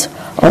offense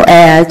or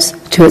adds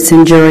to its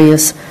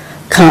injurious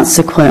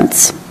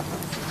consequence.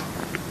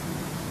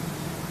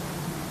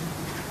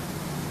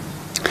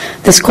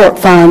 This court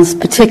finds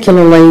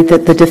particularly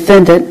that the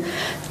defendant,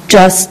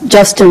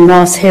 Justin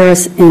Ross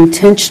Harris,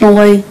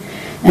 intentionally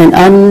and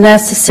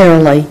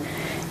unnecessarily,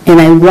 in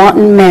a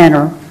wanton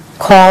manner,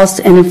 caused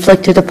and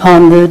inflicted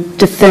upon the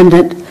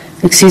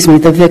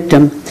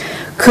victim,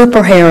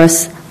 Cooper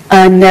Harris,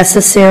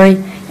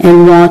 unnecessary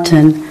and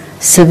wanton,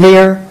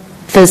 severe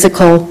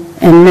physical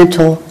and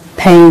mental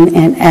pain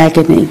and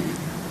agony.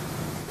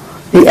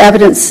 The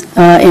evidence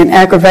in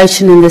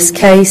aggravation in this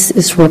case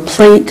is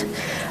replete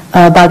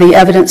by the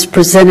evidence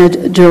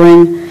presented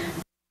during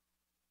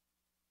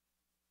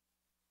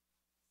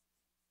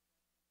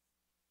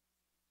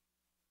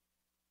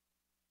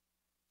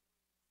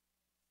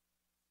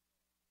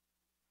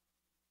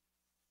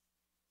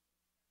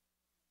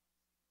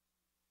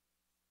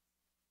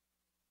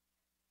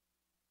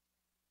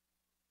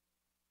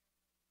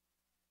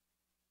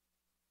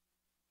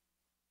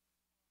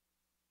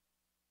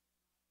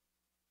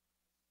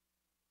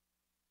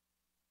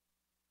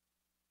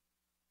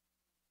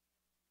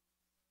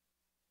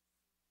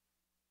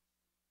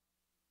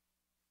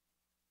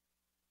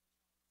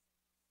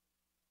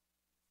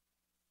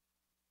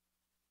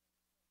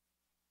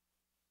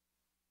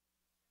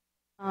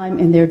time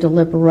in their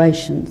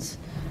deliberations.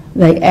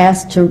 They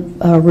asked to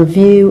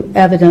review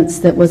evidence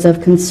that was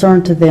of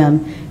concern to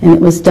them, and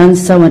it was done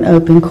so in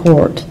open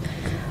court.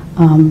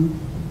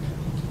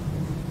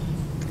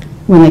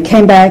 When they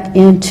came back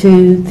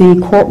into the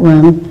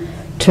courtroom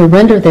to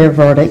render their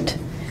verdict,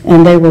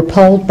 and they were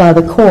polled by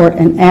the court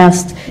and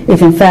asked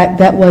if in fact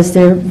that was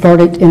their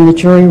verdict in the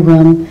jury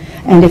room,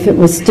 and if it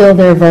was still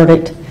their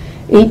verdict,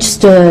 each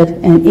stood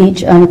and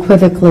each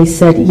unequivocally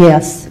said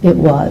yes, it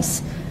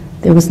was.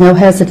 There was no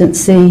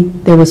hesitancy,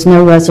 there was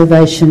no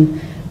reservation,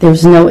 there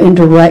was no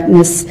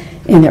indirectness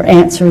in their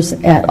answers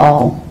at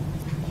all.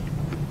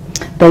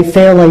 They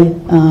fairly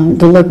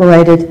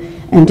deliberated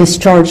and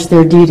discharged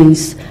their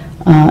duties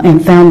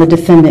and found the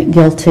defendant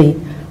guilty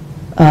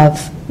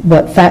of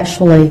what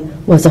factually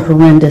was a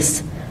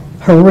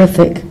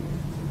horrific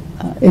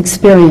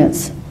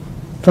experience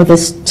for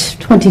this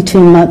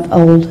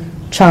 22-month-old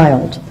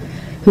child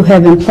who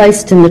had been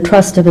placed in the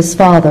trust of his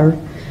father,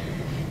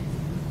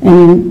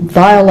 and in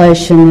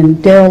violation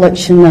and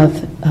dereliction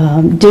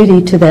of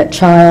duty to that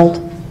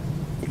child,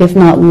 if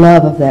not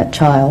love of that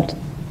child,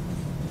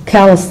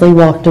 callously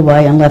walked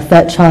away and left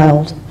that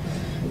child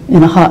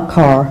in a hot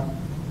car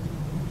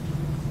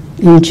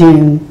in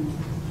June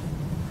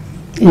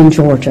in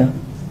Georgia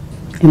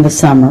in the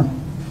summer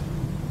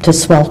to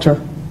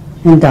swelter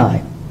and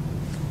die.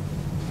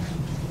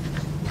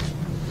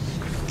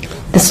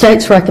 The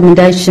state's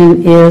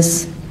recommendation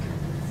is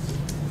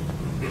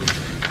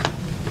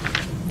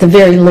the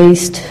very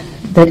least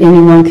that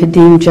anyone could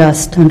deem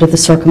just under the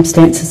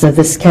circumstances of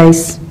this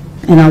case,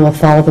 and I will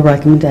follow the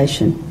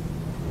recommendation.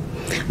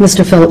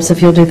 Mr. Phillips,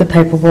 if you'll do the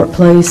paperwork,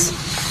 please.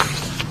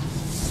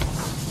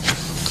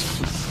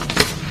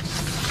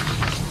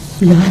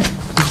 You got it?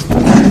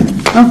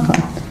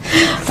 Okay.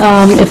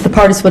 If the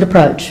parties would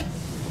approach.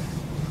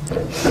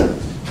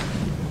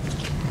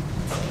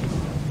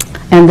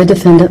 And the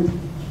defendant.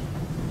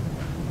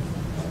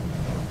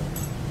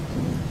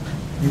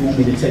 You want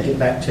me to take it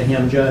back to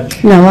him,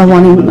 Judge? No, I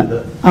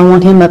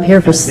want him up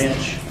here for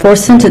bench.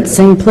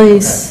 sentencing,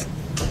 please.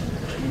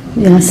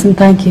 Yes, and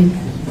thank you.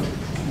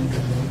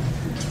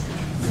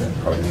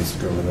 Probably needs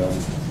to go with that.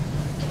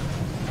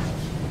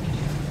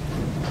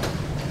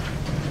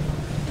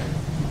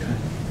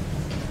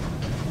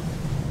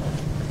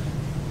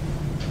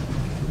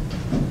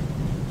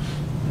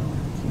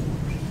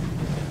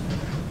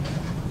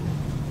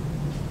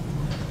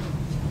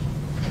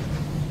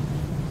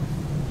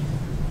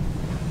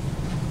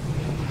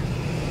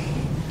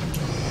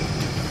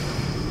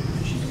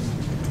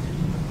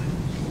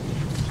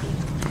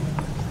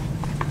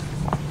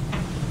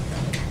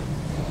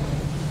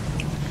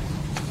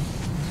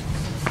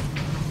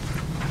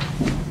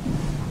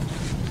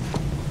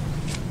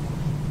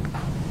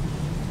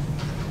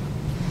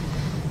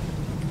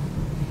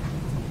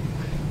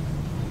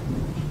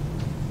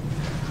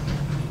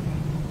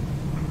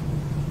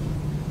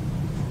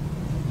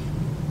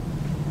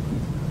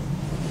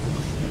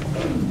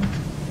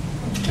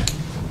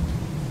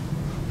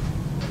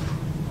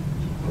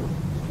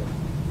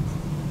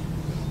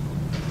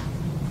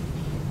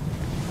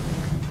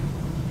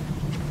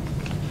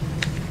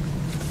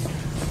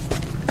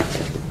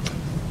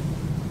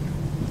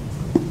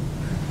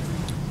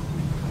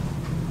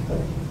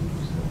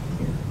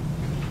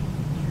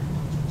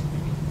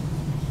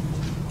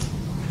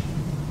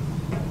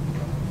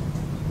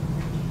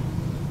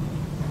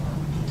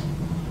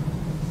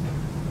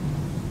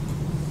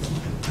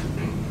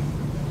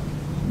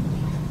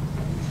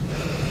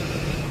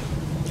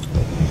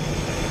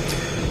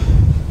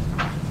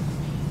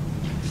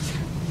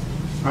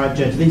 All right,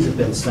 Judge, these have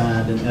been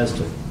signed, and as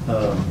to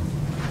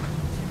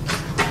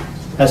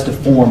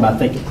form, I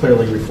think it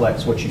clearly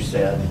reflects what you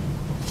said.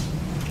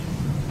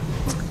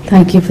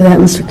 Thank you for that,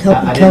 Mr.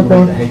 I didn't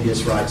read the Kilgore.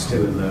 habeas rights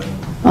to him, though.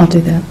 I'll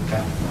do that.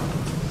 Okay.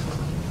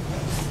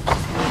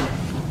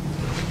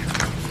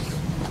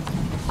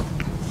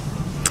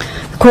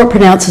 The court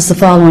pronounces the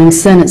following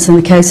sentence in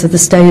the case of the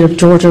State of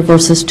Georgia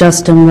versus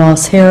Justin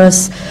Ross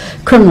Harris,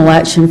 criminal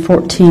action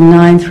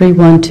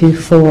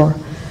 14-93124.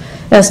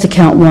 As to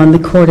count 1, the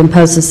court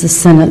imposes the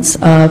sentence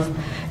of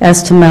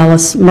as to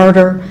malice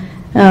murder,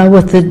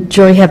 with the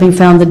jury having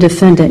found the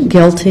defendant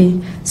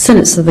guilty.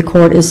 Sentence of the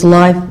court is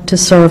life to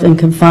serve in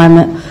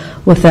confinement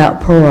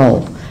without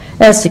parole.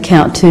 As to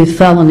count 2,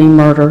 felony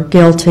murder,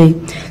 guilty.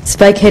 It's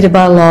vacated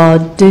by law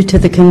due to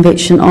the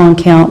conviction on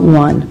count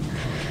 1.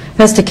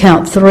 As to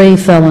count 3,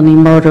 felony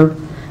murder,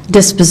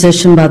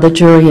 disposition by the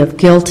jury of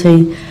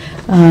guilty.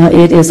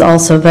 It is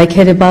also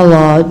vacated by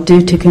law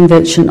due to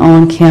conviction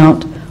on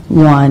count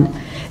 1.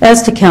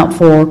 As to count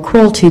 4,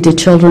 cruelty to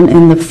children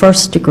in the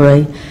first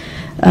degree,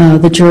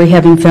 the jury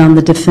having found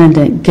the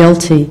defendant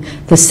guilty,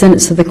 the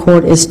sentence of the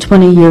court is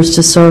 20 years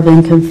to serve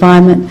in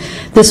confinement.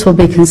 This will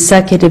be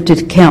consecutive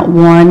to count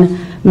 1,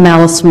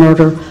 malice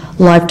murder,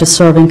 life to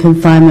serve in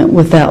confinement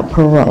without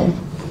parole.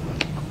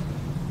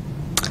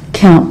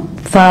 Count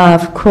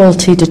 5,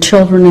 cruelty to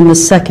children in the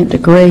second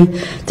degree,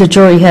 the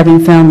jury having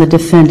found the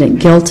defendant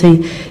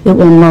guilty, it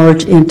will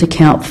merge into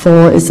count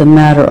 4 as a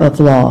matter of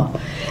law.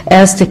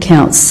 As to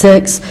count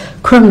 6,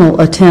 criminal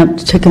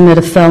attempt to commit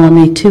a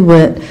felony, to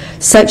wit,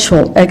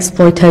 sexual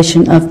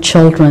exploitation of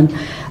children,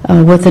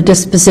 with a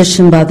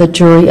disposition by the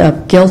jury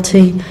of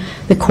guilty,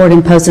 the court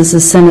imposes a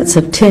sentence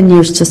of 10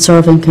 years to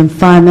serve in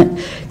confinement,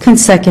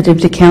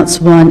 consecutive to counts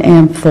 1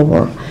 and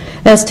 4.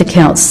 As to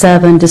count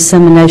 7,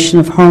 dissemination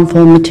of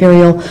harmful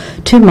material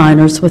to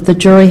minors, with the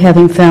jury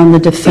having found the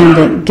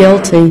defendant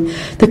guilty,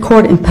 the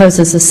court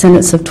imposes a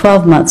sentence of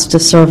 12 months to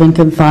serve in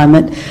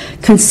confinement,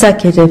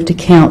 consecutive to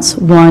counts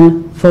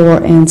 1,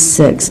 4, and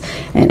 6.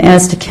 And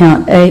as to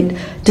count 8,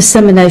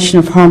 dissemination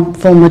of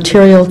harmful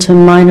material to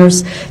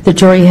minors, the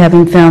jury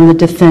having found the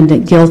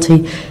defendant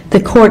guilty,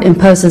 the court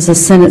imposes a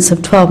sentence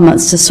of 12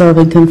 months to serve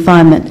in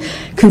confinement,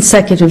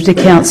 consecutive to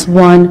counts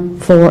 1,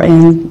 4,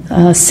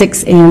 and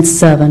 6, and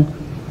 7.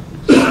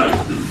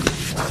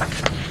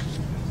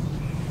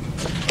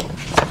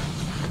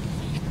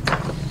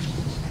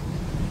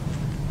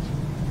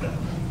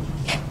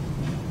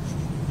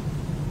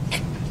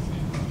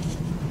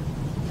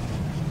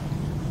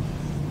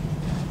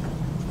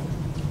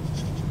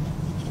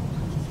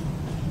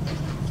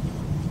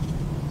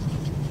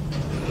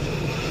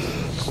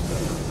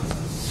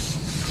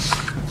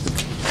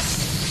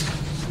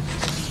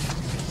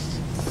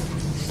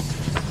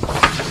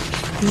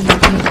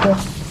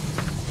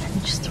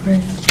 Page 3.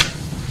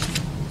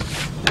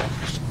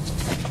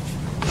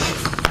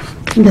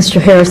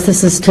 Mr. Harris,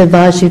 this is to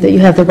advise you that you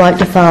have the right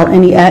to file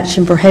any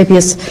action for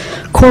habeas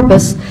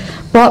corpus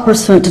brought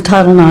pursuant to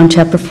Title IX,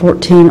 Chapter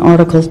 14,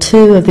 Article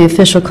 2 of the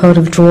Official Code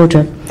of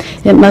Georgia.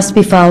 It must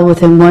be filed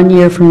within 1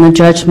 year from the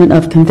judgment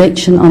of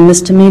conviction on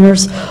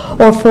misdemeanors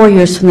or 4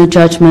 years from the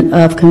judgment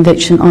of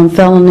conviction on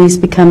felonies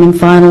becoming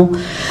final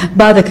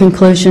by the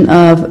conclusion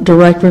of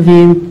direct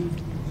review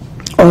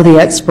or the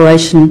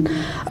expiration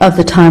of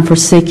the time for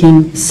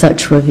seeking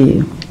such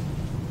review.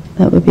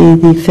 That would be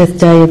the 5th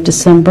day of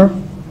December,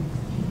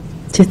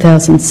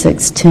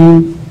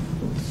 2016.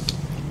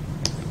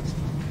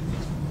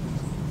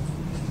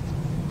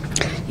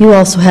 You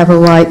also have a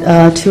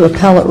right to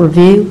appellate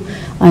review.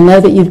 I know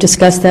that you've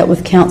discussed that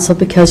with counsel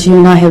because you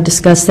and I have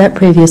discussed that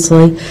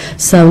previously.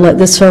 So let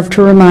this serve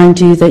to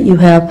remind you that you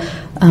have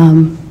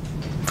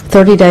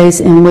 30 days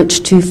in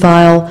which to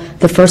file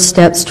the first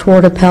steps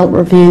toward appellate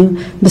review.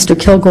 Mr.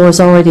 Kilgore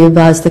has already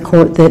advised the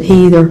court that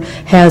he either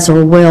has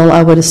or will,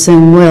 I would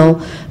assume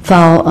will,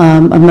 file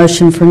a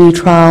motion for new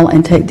trial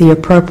and take the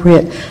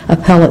appropriate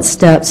appellate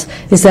steps.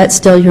 Is that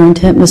still your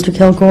intent, Mr.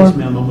 Kilgore? Yes,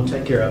 ma'am, I'm going to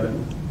take care of it.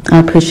 I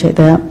appreciate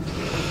that.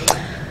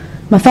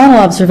 My final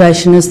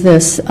observation is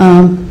this,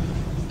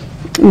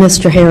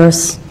 Mr.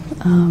 Harris.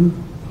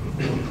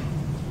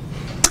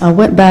 I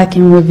went back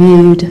and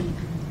reviewed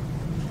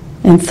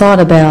and thought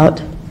about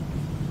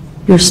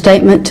your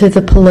statement to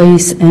the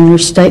police and your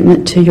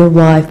statement to your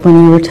wife when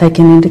you were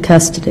taken into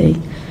custody.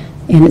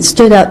 And it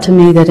stood out to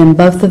me that in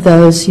both of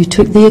those, you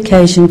took the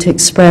occasion to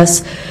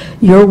express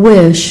your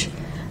wish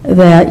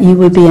that you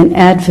would be an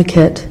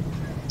advocate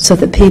so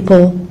that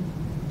people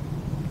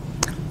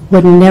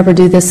would never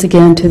do this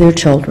again to their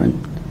children.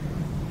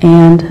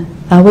 And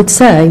I would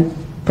say,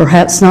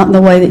 perhaps not in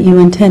the way that you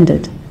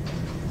intended,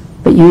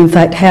 but you in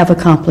fact have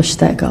accomplished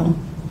that goal.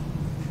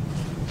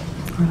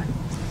 All right.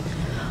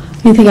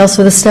 Anything else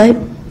for the state?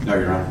 No,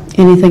 Your Honor.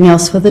 Anything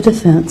else for the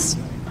defense?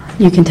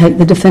 You can take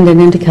the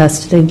defendant into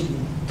custody.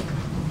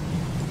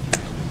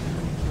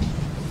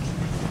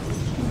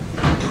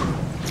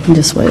 And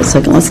just wait a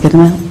second, let's get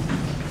him out.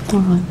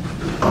 All right.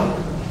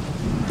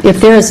 If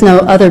there is no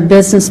other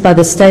business by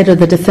the state or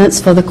the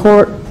defense for the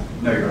court,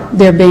 No, Your Honor.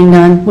 there being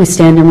none, we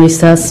stand in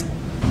recess.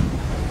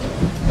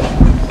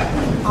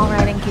 All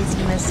righty.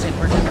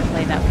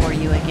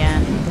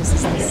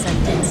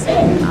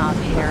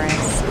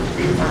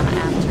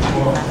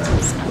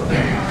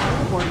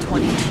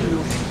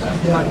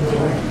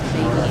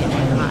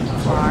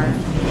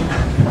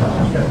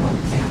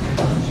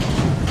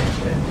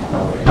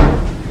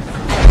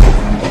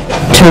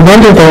 to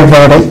render their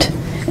verdict,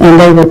 and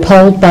they were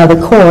polled by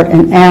the court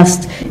and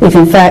asked if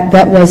in fact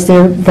that was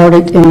their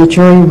verdict in the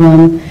jury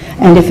room,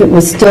 and if it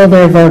was still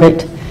their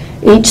verdict.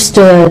 Each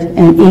stood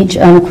and each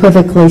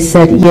unequivocally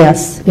said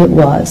yes, it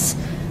was.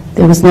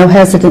 There was no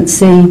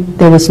hesitancy,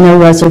 there was no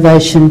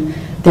reservation,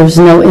 there was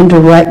no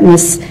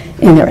indirectness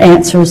in their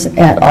answers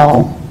at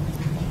all.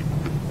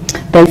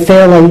 They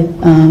fairly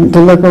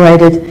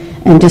deliberated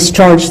and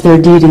discharged their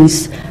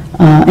duties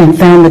and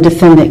found the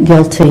defendant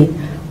guilty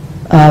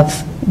of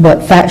what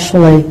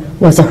factually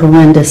was a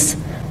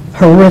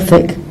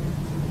horrific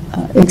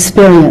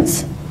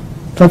experience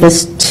for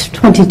this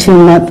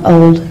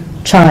 22-month-old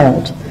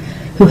child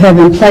who had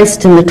been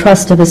placed in the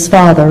trust of his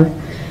father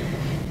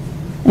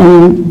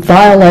in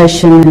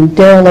violation and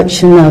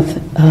dereliction of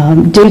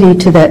duty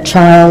to that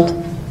child,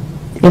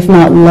 if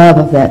not love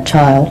of that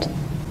child,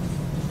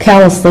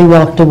 callously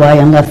walked away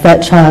and left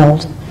that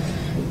child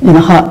in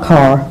a hot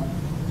car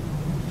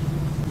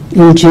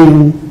in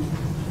June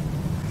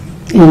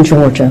in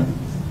Georgia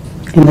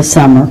in the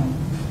summer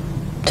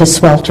to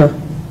swelter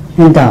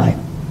and die.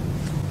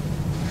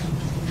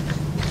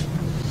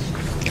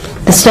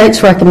 The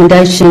state's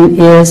recommendation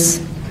is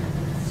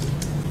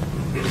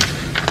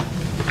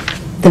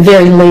the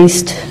very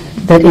least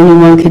that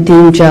anyone could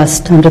deem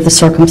just under the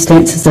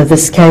circumstances of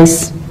this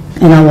case,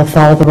 and I will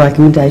follow the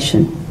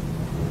recommendation.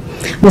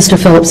 Mr.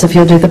 Phillips, if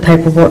you'll do the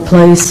paperwork,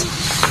 please.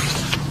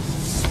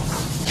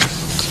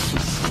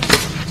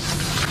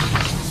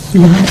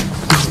 Okay.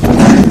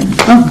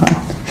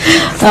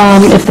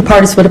 If the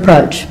parties would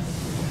approach.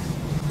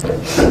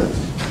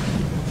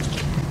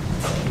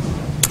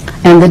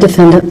 And the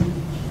defendant.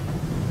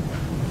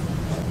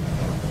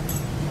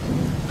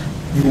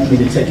 You want me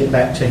to take it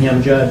back to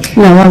him, Judge?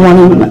 No, I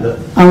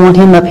want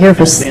him up here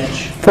for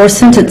bench.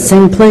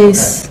 sentencing,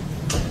 please.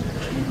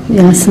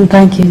 Yes, and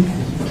thank you.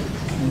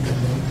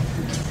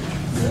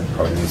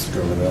 Probably needs to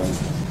go with that.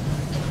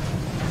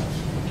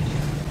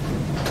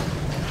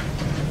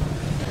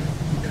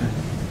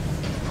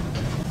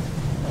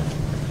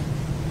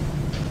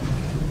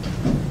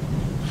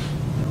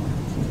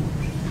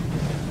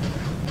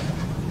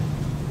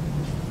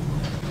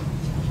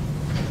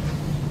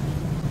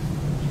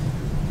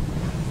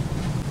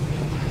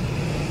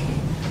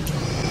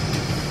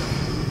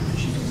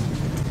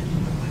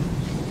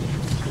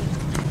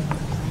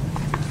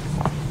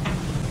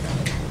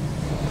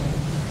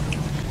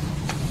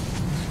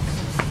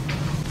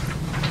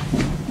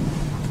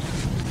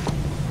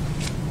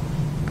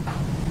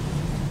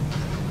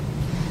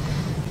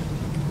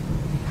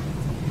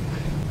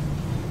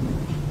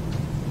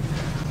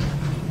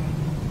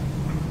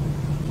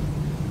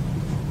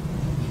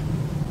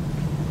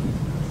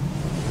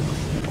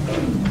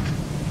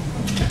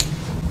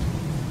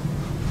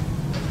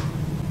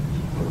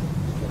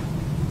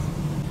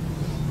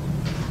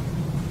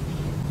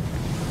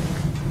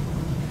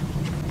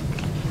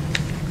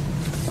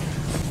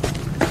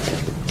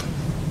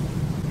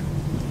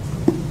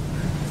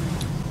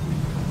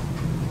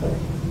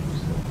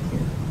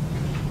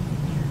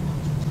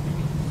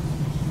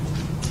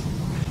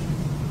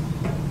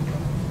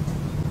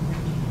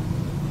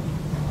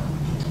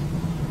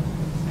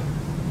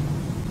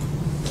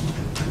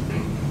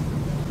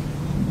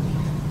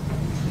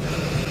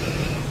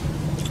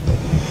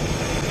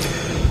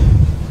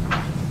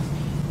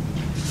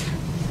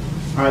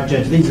 All right,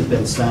 Judge, these have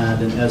been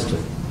signed, and as to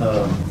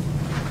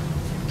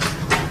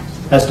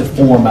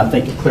form, I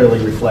think it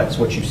clearly reflects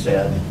what you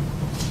said.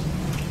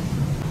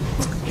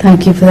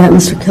 Thank you for that,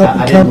 Mr.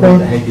 I didn't read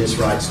the Kilgore. habeas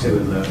rights to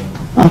him, though.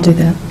 I'll do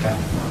that. Okay.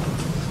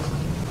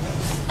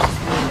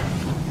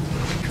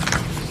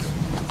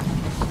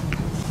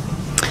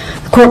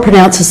 The court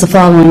pronounces the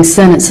following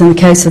sentence in the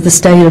case of the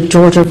State of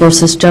Georgia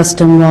versus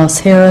Justin Ross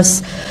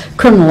Harris,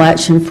 criminal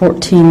action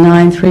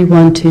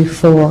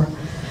 14-93124.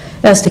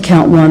 As to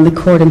count one, the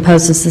court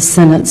imposes the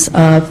sentence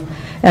of,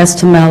 as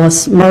to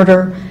malice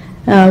murder,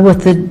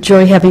 with the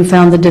jury having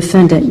found the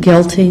defendant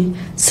guilty.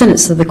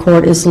 Sentence of the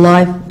court is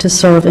life to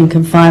serve in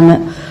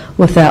confinement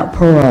without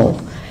parole.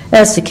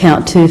 As to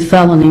count two,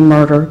 felony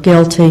murder,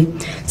 guilty.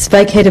 It's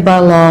vacated by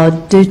law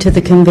due to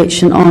the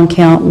conviction on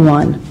count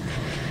one.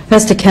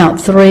 As to count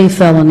three,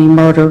 felony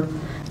murder,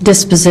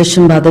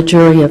 disposition by the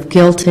jury of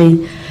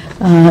guilty.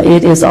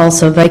 It is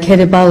also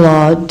vacated by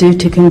law due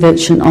to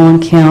conviction on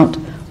count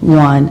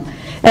one.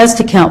 As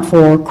to count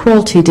four,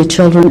 cruelty to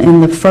children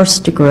in the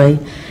first degree,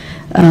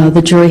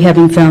 the jury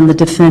having found the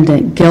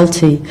defendant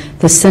guilty,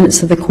 the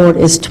sentence of the court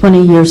is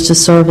 20 years to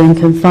serve in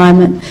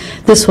confinement.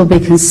 This will be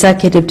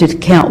consecutive to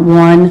count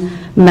one,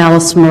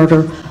 malice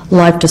murder,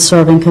 life to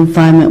serve in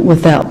confinement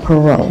without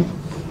parole.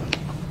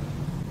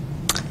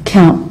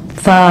 Count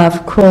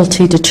five,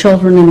 cruelty to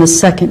children in the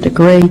second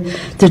degree,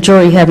 the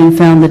jury having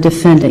found the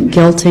defendant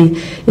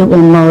guilty, it will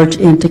merge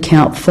into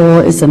count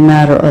four as a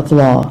matter of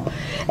law.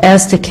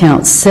 As to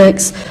count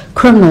six,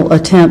 criminal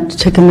attempt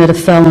to commit a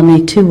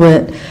felony, to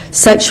wit,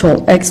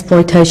 sexual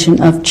exploitation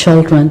of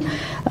children,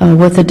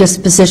 with a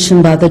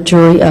disposition by the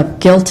jury of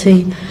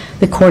guilty,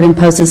 the court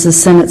imposes a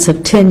sentence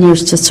of 10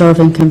 years to serve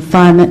in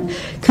confinement,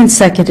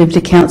 consecutive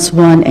to counts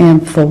 1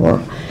 and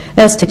 4.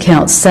 As to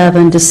count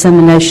 7,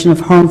 dissemination of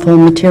harmful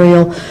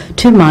material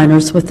to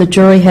minors, with the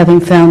jury having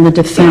found the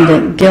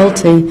defendant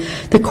guilty,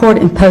 the court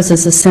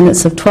imposes a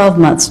sentence of 12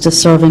 months to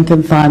serve in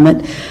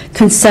confinement,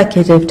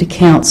 consecutive to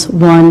counts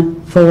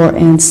 1, 4,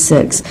 and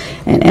 6.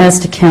 And as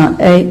to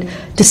count 8,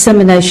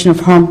 dissemination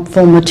of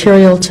harmful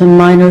material to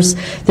minors,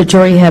 the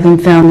jury having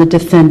found the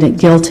defendant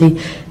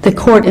guilty, the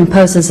court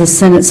imposes a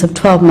sentence of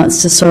 12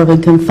 months to serve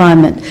in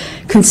confinement,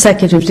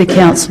 consecutive to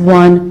counts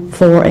 1,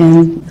 4,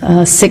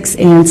 and 6,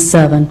 and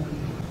 7.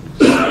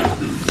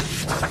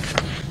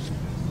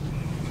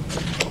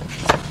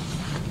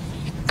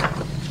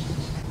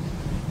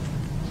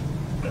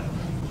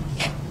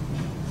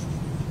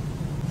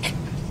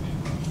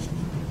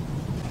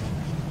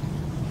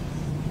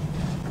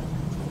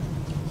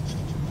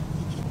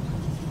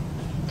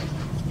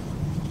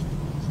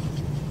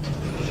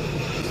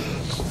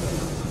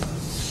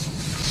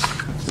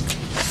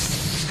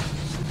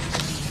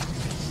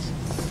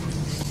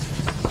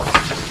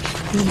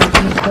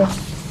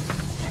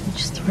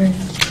 Page 3.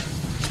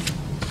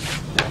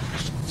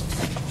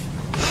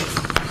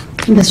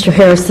 Mr.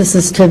 Harris, this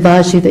is to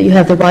advise you that you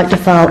have the right to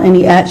file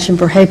any action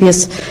for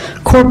habeas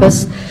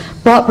corpus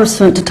brought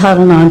pursuant to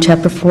Title IX,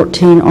 Chapter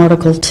 14,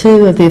 Article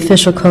 2 of the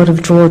Official Code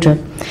of Georgia.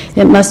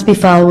 It must be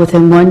filed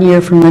within 1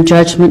 year from the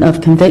judgment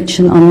of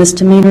conviction on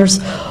misdemeanors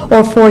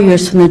or 4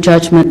 years from the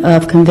judgment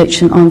of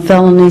conviction on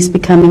felonies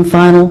becoming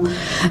final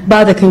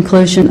by the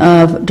conclusion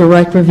of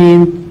direct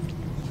review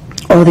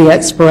or the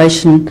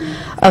expiration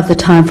of the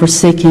time for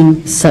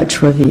seeking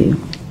such review.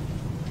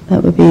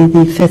 That would be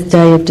the 5th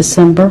day of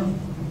December,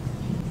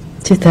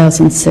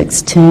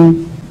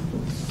 2016.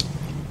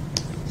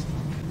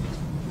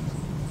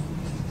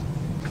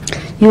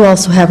 You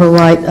also have a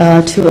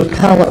right to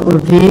appellate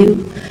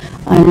review.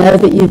 I know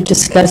that you've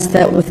discussed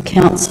that with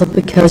counsel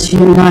because you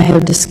and I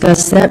have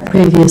discussed that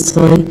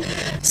previously.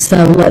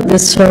 So let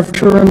this serve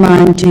to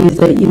remind you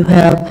that you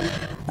have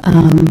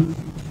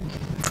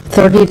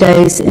 30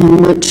 days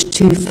in which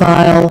to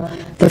file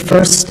the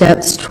first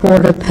steps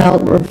toward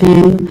appellate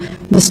review.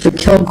 Mr.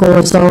 Kilgore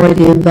has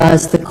already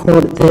advised the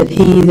court that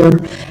he either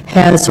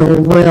has or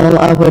will,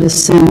 I would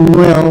assume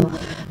will,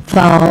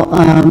 file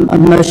a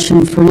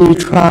motion for new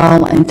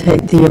trial and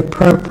take the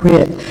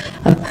appropriate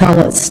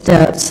appellate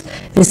steps.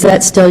 Is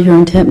that still your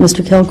intent,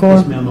 Mr. Kilgore?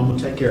 Yes, ma'am, I'm going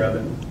to take care of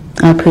it.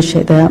 I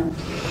appreciate that.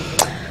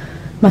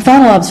 My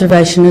final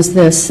observation is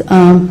this,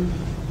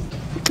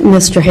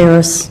 Mr.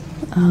 Harris.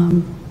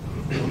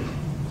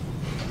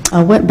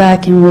 I went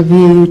back and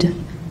reviewed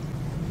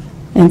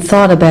and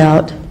thought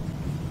about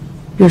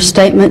your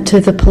statement to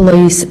the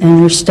police and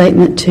your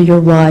statement to your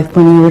wife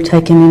when you were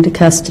taken into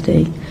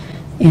custody.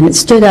 And it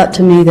stood out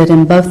to me that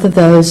in both of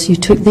those you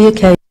took the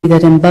occasion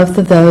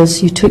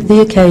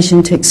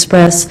to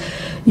express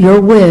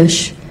your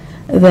wish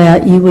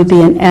that you would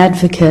be an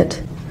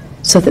advocate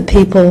so that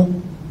people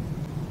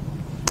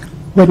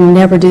would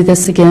never do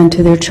this again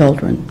to their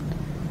children.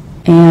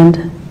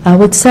 And I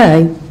would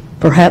say,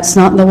 perhaps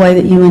not in the way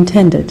that you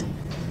intended,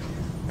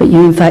 but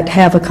you in fact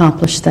have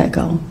accomplished that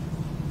goal.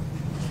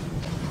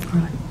 All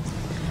right.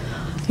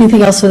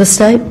 Anything else for the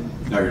state?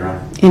 No, Your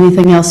Honor.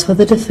 Anything else for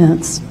the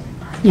defense?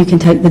 You can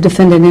take the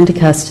defendant into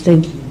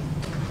custody.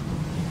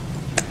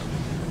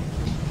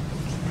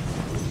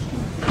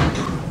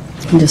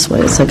 Just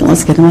wait a second,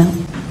 let's get him out.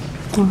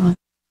 All right.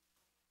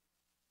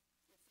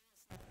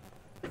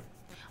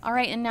 All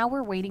right, and now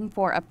we're waiting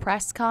for a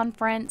press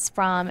conference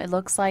from, it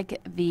looks like,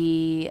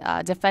 the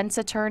defense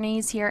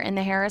attorneys here in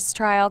the Harris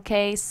trial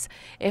case.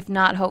 If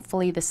not,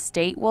 hopefully the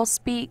state will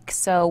speak.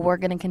 So we're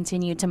going to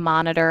continue to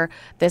monitor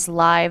this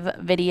live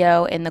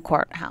video in the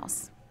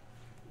courthouse.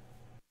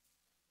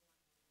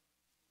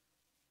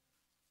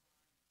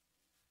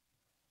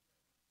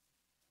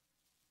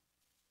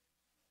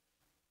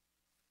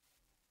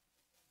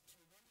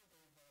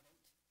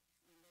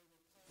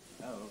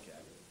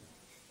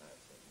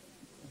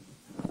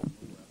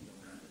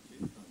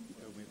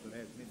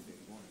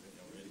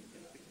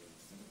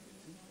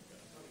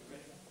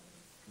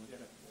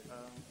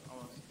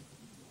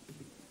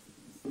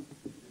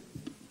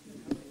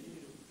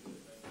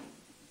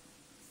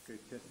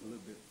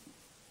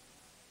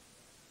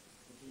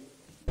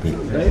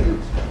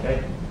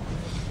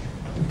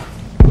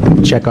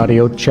 Check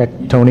audio, check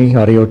Tony,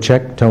 audio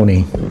check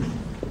Tony.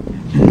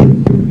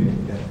 Need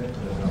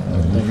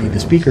the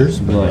speakers.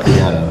 Like we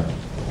had a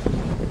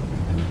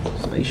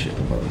spaceship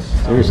close.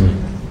 Seriously.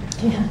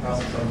 You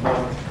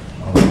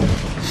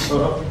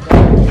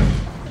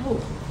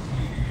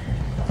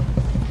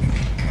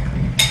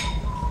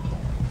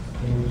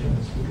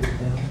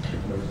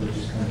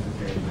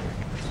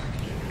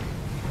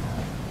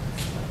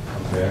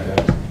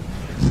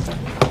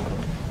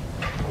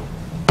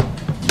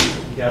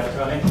got it,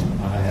 Tony?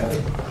 I have it.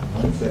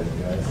 1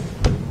 second, guys.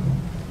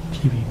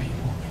 TV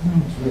people.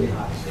 It's really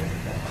hot.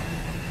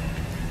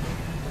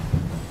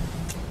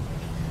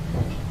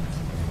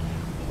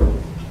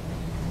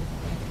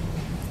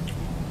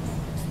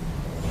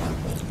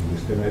 You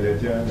still made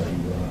that, John?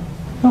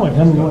 No, I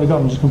haven't really got.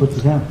 I'm just going to put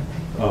this down.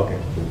 Okay.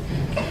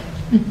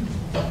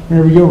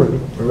 Whenever you're ready.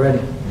 We're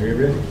ready. Are you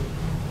ready?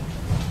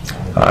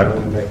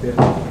 Rolling back there.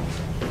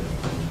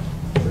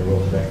 They're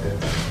rolling back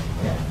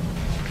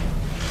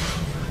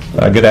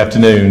there. Good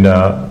afternoon.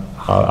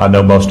 I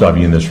know most of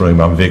you in this room.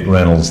 I'm Vic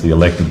Reynolds, the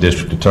elected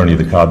district attorney of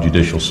the Cobb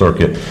Judicial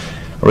Circuit.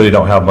 I really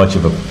don't have much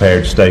of a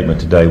prepared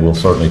statement today. We'll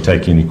certainly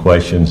take any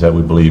questions that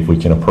we believe we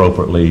can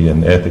appropriately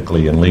and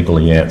ethically and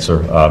legally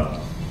answer.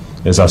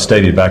 As I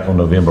stated back on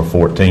November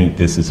 14th,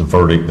 this is a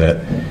verdict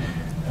that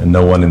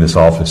no one in this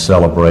office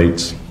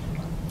celebrates.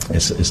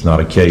 It's not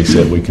a case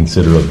that we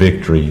consider a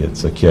victory.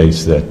 It's a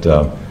case that,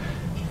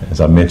 as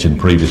I mentioned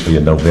previously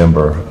in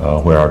November,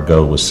 where our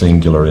goal was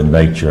singular in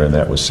nature, and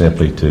that was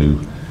simply to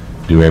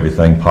do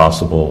everything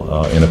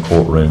possible in a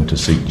courtroom to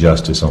seek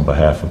justice on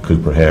behalf of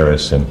Cooper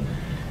Harris. And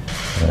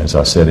as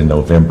I said in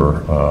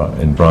November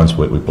in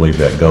Brunswick, we believe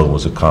that goal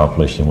was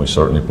accomplished, and we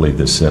certainly believe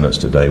this sentence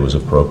today was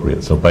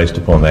appropriate. So based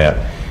upon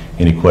that,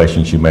 any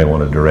questions you may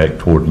want to direct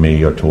toward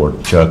me or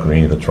toward Chuck or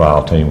any of the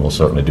trial team, we'll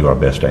certainly do our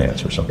best to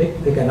answer. So,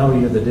 Vic, I know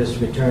you're the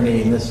district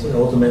attorney, and this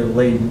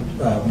ultimately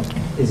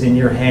is in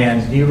your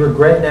hands. Do you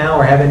regret now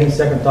or have any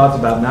second thoughts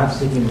about not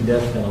seeking the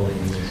death penalty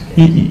in this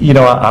case? You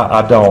know,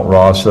 I don't,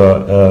 Ross.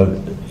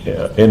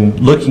 In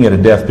looking at a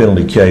death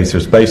penalty case,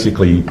 there's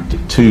basically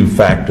two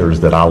factors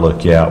that I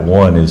look at.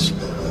 One is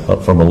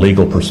from a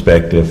legal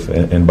perspective,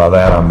 and by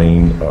that I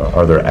mean,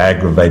 are there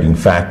aggravating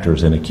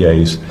factors in a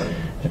case?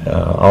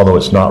 Although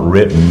it's not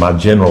written, my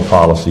general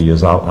policy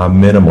is I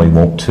minimally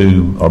want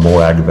 2 or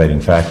more aggravating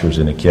factors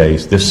in a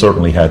case. This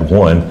certainly had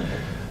one.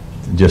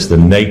 Just the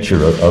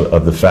nature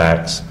of the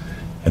facts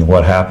and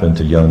what happened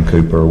to young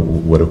Cooper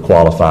would have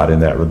qualified in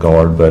that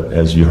regard. But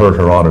as you heard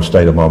Her Honor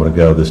state a moment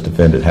ago, this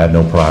defendant had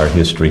no prior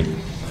history.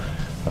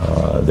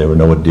 There were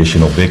no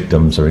additional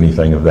victims or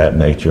anything of that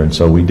nature, and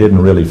so we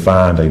didn't really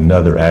find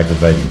another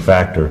aggravating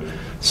factor.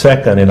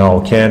 Second, in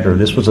all candor,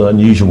 this was an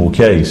unusual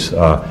case.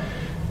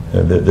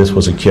 This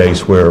was a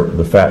case where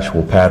the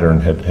factual pattern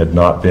had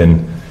not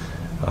been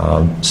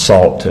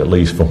sought, at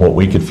least from what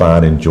we could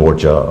find in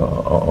Georgia,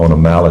 on a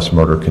malice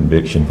murder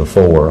conviction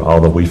before.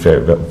 Although we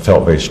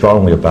felt very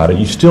strongly about it,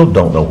 you still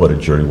don't know what a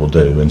jury will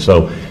do. And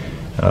so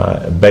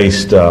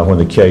based when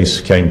the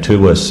case came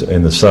to us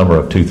in the summer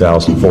of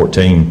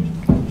 2014,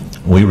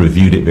 we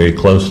reviewed it very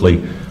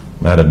closely.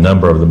 I had a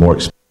number of the more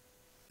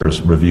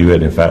experienced review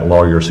it. In fact,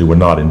 lawyers who were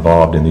not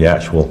involved in the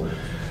actual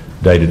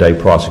day-to-day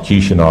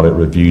prosecution of it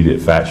reviewed it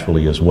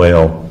factually as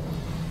well.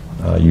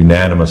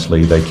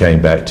 Unanimously, they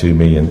came back to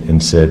me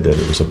and said that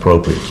it was an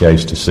appropriate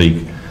case to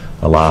seek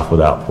a life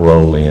without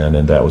parole in,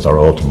 and that was our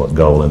ultimate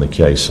goal in the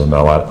case. So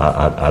no,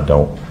 I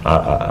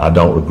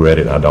don't regret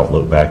it. I don't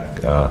look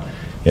back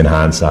in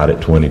hindsight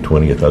at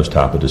 2020 at those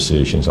type of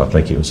decisions. I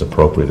think it was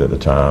appropriate at the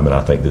time, and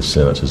I think this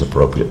sentence is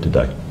appropriate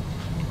today.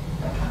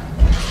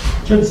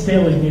 Judge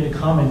Staley made a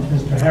comment to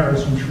Mr.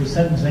 Harris when she was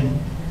sentencing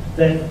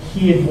that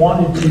he had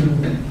wanted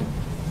to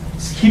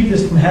keep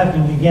this from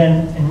happening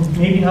again, and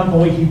maybe not the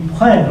way he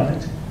planned on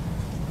it.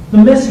 The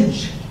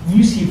message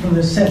you see from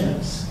this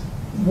sentence,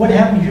 what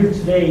happened here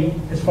today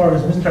as far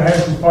as Mr.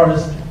 Harris, as far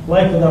as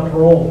life without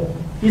parole,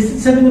 is it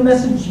sending a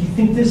message? Do you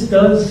think this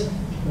does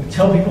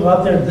tell people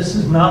out there this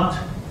is not,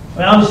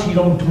 well, obviously you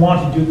don't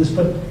want to do this,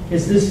 but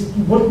is this,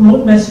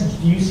 what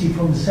message do you see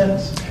from the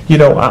sentence? You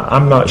know,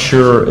 I'm not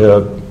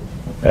sure.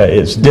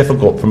 It's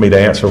difficult for me to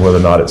answer whether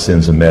or not it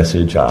sends a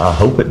message. I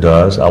hope it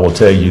does. I will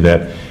tell you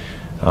that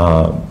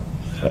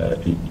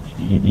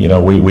you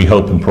know, we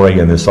hope and pray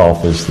in this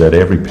office that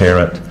every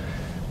parent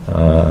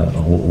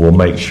will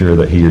make sure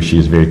that he or she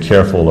is very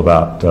careful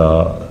about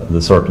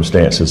the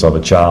circumstances of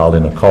a child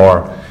in a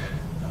car.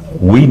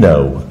 We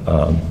know,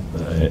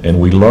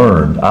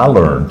 and I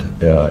learned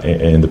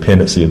in the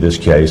pendency of this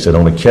case that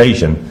on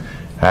occasion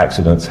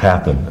accidents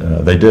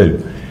happen. They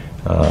do.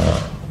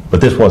 But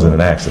this wasn't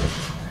an accident.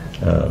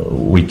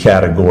 We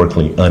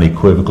categorically,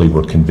 unequivocally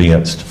were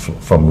convinced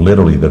from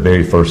literally the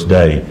very first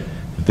day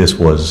that this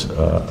was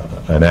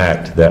an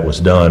act that was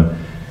done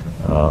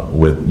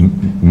with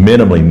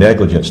minimally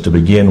negligence to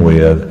begin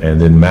with, and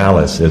then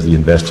malice as the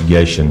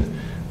investigation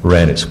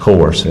ran its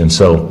course. And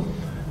so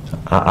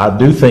I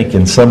do think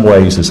in some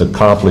ways it's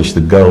accomplished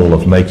the goal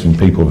of making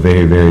people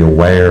very, very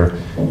aware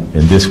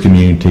in this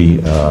community,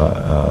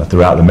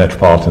 throughout the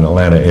metropolitan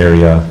Atlanta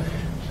area,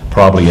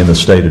 probably in the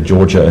state of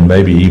Georgia, and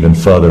maybe even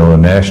further on a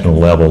national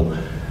level,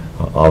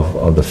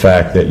 of the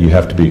fact that you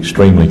have to be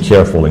extremely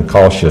careful and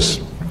cautious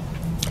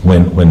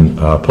when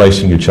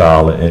placing your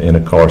child in a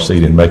car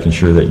seat, and making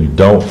sure that you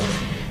don't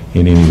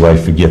in any way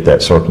forget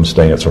that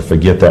circumstance or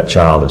forget that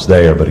child is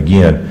there. But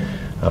again,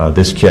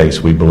 this case,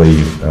 we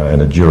believe,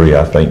 and a jury,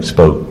 I think,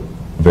 spoke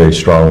very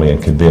strongly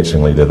and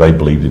convincingly that they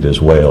believed it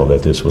as well,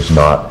 that this was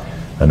not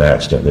an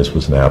accident, this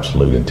was an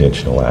absolute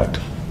intentional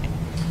act.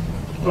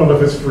 I don't know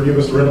if it's for you,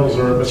 Mr. Reynolds,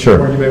 or Mr. Sure.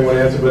 Moore, you may want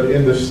to answer, but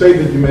in the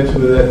statement you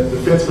mentioned that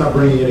defense not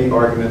bringing any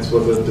arguments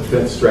was a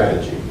defense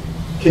strategy.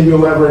 Can you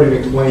elaborate and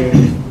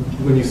explain,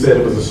 when you said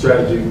it was a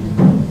strategy,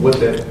 what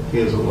that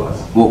is or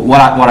was? Well,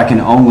 what I can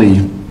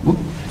only,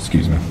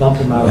 excuse me.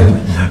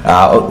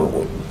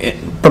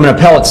 from an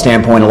appellate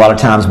standpoint, a lot of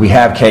times we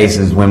have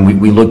cases when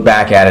we look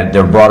back at it,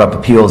 there are brought up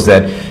appeals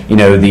that, you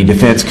know, the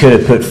defense could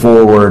have put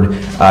forward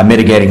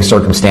mitigating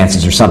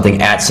circumstances or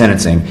something at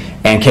sentencing.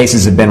 And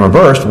cases have been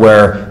reversed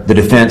where the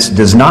defense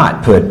does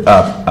not put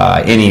up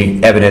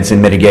any evidence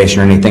in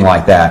mitigation or anything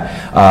like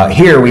that.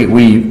 Here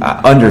we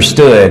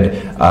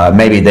understood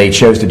maybe they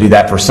chose to do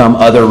that for some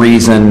other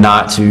reason,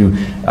 not to,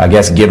 I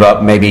guess, give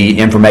up maybe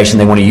information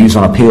they want to use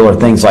on appeal or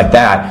things like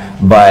that.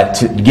 But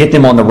to get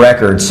them on the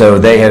record, so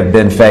they have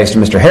been faced,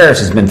 Mr. Harris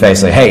has been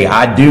faced, like, hey,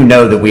 I do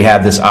know that we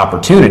have this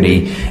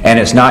opportunity, and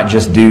it's not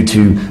just due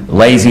to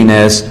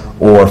laziness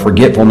or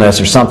forgetfulness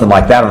or something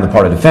like that on the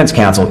part of defense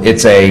counsel.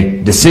 It's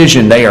a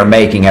decision they are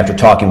making after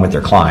talking with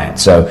their client.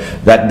 So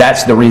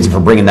that's the reason for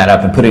bringing that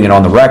up and putting it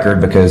on the record,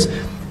 because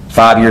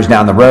 5 years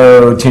down the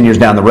road, 10 years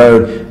down the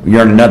road,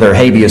 you're in another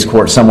habeas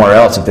court somewhere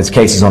else if this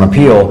case is on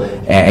appeal,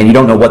 and you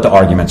don't know what the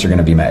arguments are going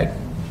to be made.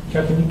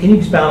 Chuck, can you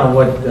expound on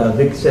what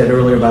Vic said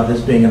earlier about this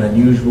being an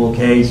unusual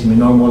case? I mean,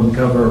 normally we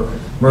cover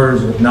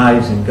murders with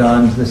knives and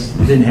guns. This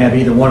didn't have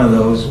either one of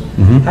those.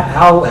 Mm-hmm.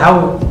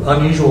 How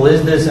unusual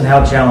is this, and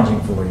how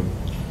challenging for you?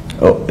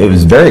 Oh, it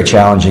was very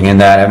challenging in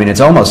that, I mean, it's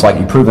almost like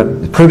you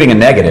proving a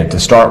negative to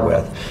start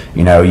with.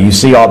 You know, you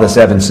see all this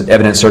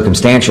evidence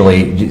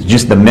circumstantially,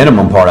 just the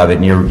minimum part of it,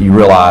 and you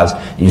realize,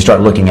 and you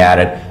start looking at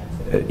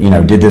it, you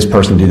know, did this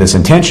person do this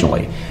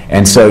intentionally?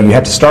 And so you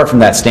have to start from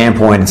that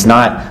standpoint. It's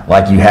not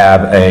like you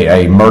have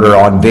a murder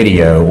on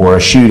video or a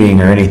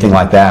shooting or anything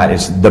like that.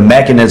 It's the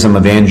mechanism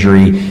of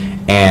injury,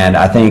 and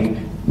I think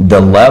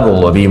the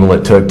level of evil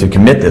it took to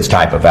commit this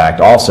type of act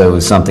also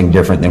is something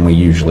different than we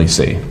usually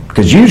see.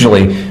 Because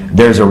usually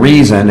there's a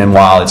reason, and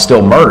while it's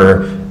still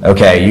murder,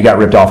 okay, you got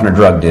ripped off in a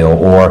drug deal,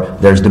 or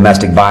there's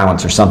domestic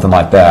violence or something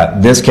like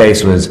that. This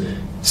case was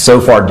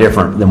so far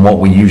different than what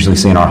we usually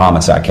see in our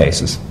homicide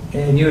cases.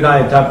 And you and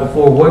I had talked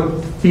before,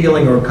 what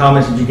feeling or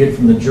comments did you get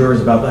from the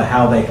jurors about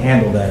how they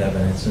handled that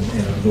evidence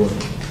and absorbed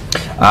it?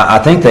 I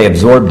think they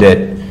absorbed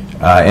it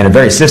in a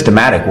very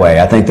systematic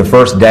way. I think the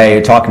first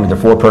day, talking to the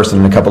foreperson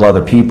and a couple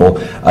other people,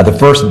 the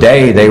first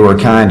day they were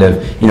kind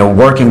of, you know,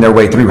 working their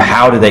way through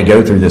how do they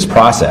go through this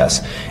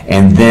process.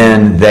 And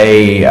then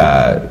they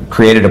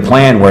created a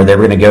plan where they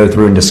were going to go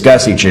through and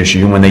discuss each issue.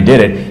 And when they did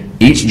it,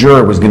 each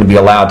juror was going to be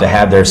allowed to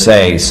have their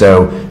say,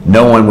 so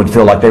no one would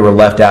feel like they were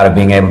left out of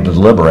being able to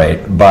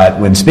deliberate. But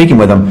when speaking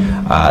with them,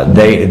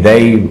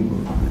 they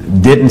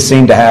didn't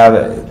seem to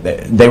have,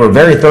 they were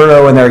very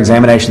thorough in their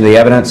examination of the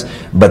evidence,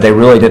 but they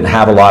really didn't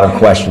have a lot of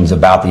questions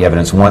about the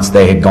evidence once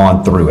they had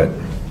gone through it.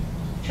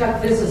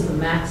 Chuck, this is the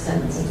max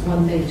sentence. It's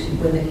one thing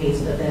to win the case,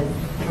 but then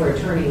for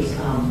attorneys,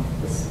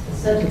 the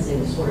sentencing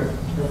is sort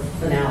of the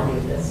finality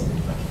of this.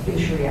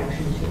 What's your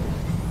reaction to it?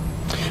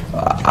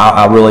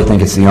 I really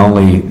think it's the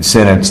only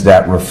sentence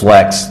that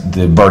reflects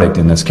the verdict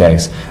in this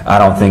case. I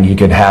don't think you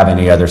could have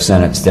any other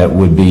sentence that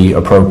would be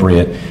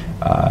appropriate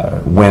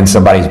when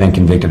somebody's been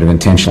convicted of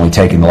intentionally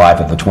taking the life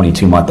of a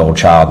 22-month-old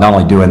child. Not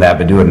only doing that,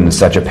 but doing it in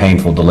such a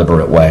painful,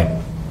 deliberate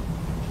way.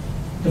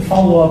 To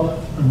follow up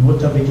on what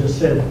Debbie just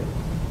said,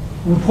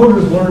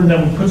 reporters learn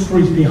that we put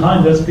stories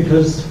behind us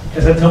because,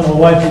 as I tell my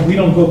wife, if we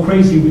don't go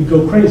crazy, we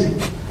go crazy.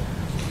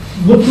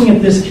 Looking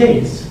at this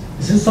case,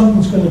 is this something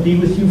that's going to be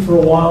with you for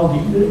a while?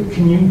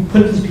 Can you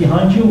put this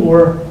behind you,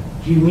 or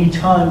do you need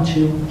time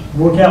to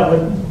work out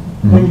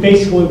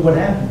basically what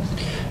happened?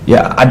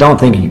 Yeah, I don't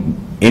think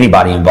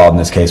anybody involved in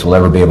this case will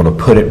ever be able to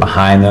put it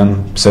behind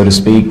them, so to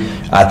speak.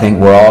 I think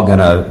we're all going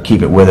to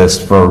keep it with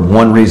us for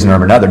one reason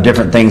or another.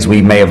 Different things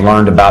we may have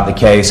learned about the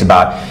case,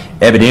 about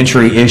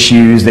evidentiary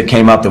issues that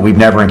came up that we've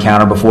never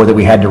encountered before that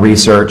we had to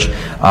research.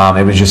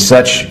 It was just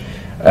such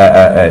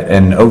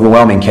an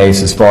overwhelming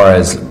case as far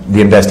as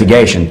the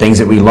investigation, things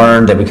that we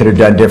learned that we could have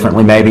done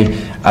differently maybe.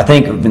 I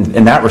think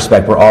in that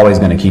respect we're always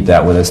going to keep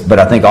that with us, but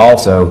I think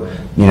also,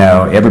 you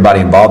know, everybody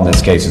involved in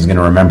this case is going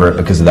to remember it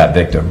because of that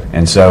victim.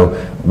 And so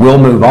we'll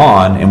move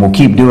on and we'll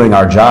keep doing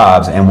our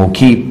jobs and we'll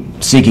keep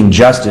seeking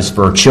justice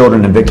for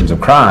children and victims of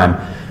crime.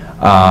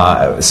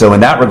 So in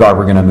that regard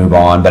we're going to move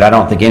on, but I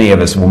don't think any of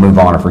us will move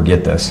on or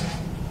forget this.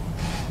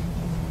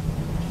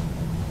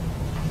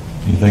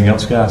 Anything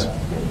else, guys?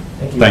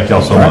 Thank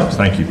y'all so much.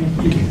 Thank you.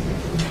 Thank you.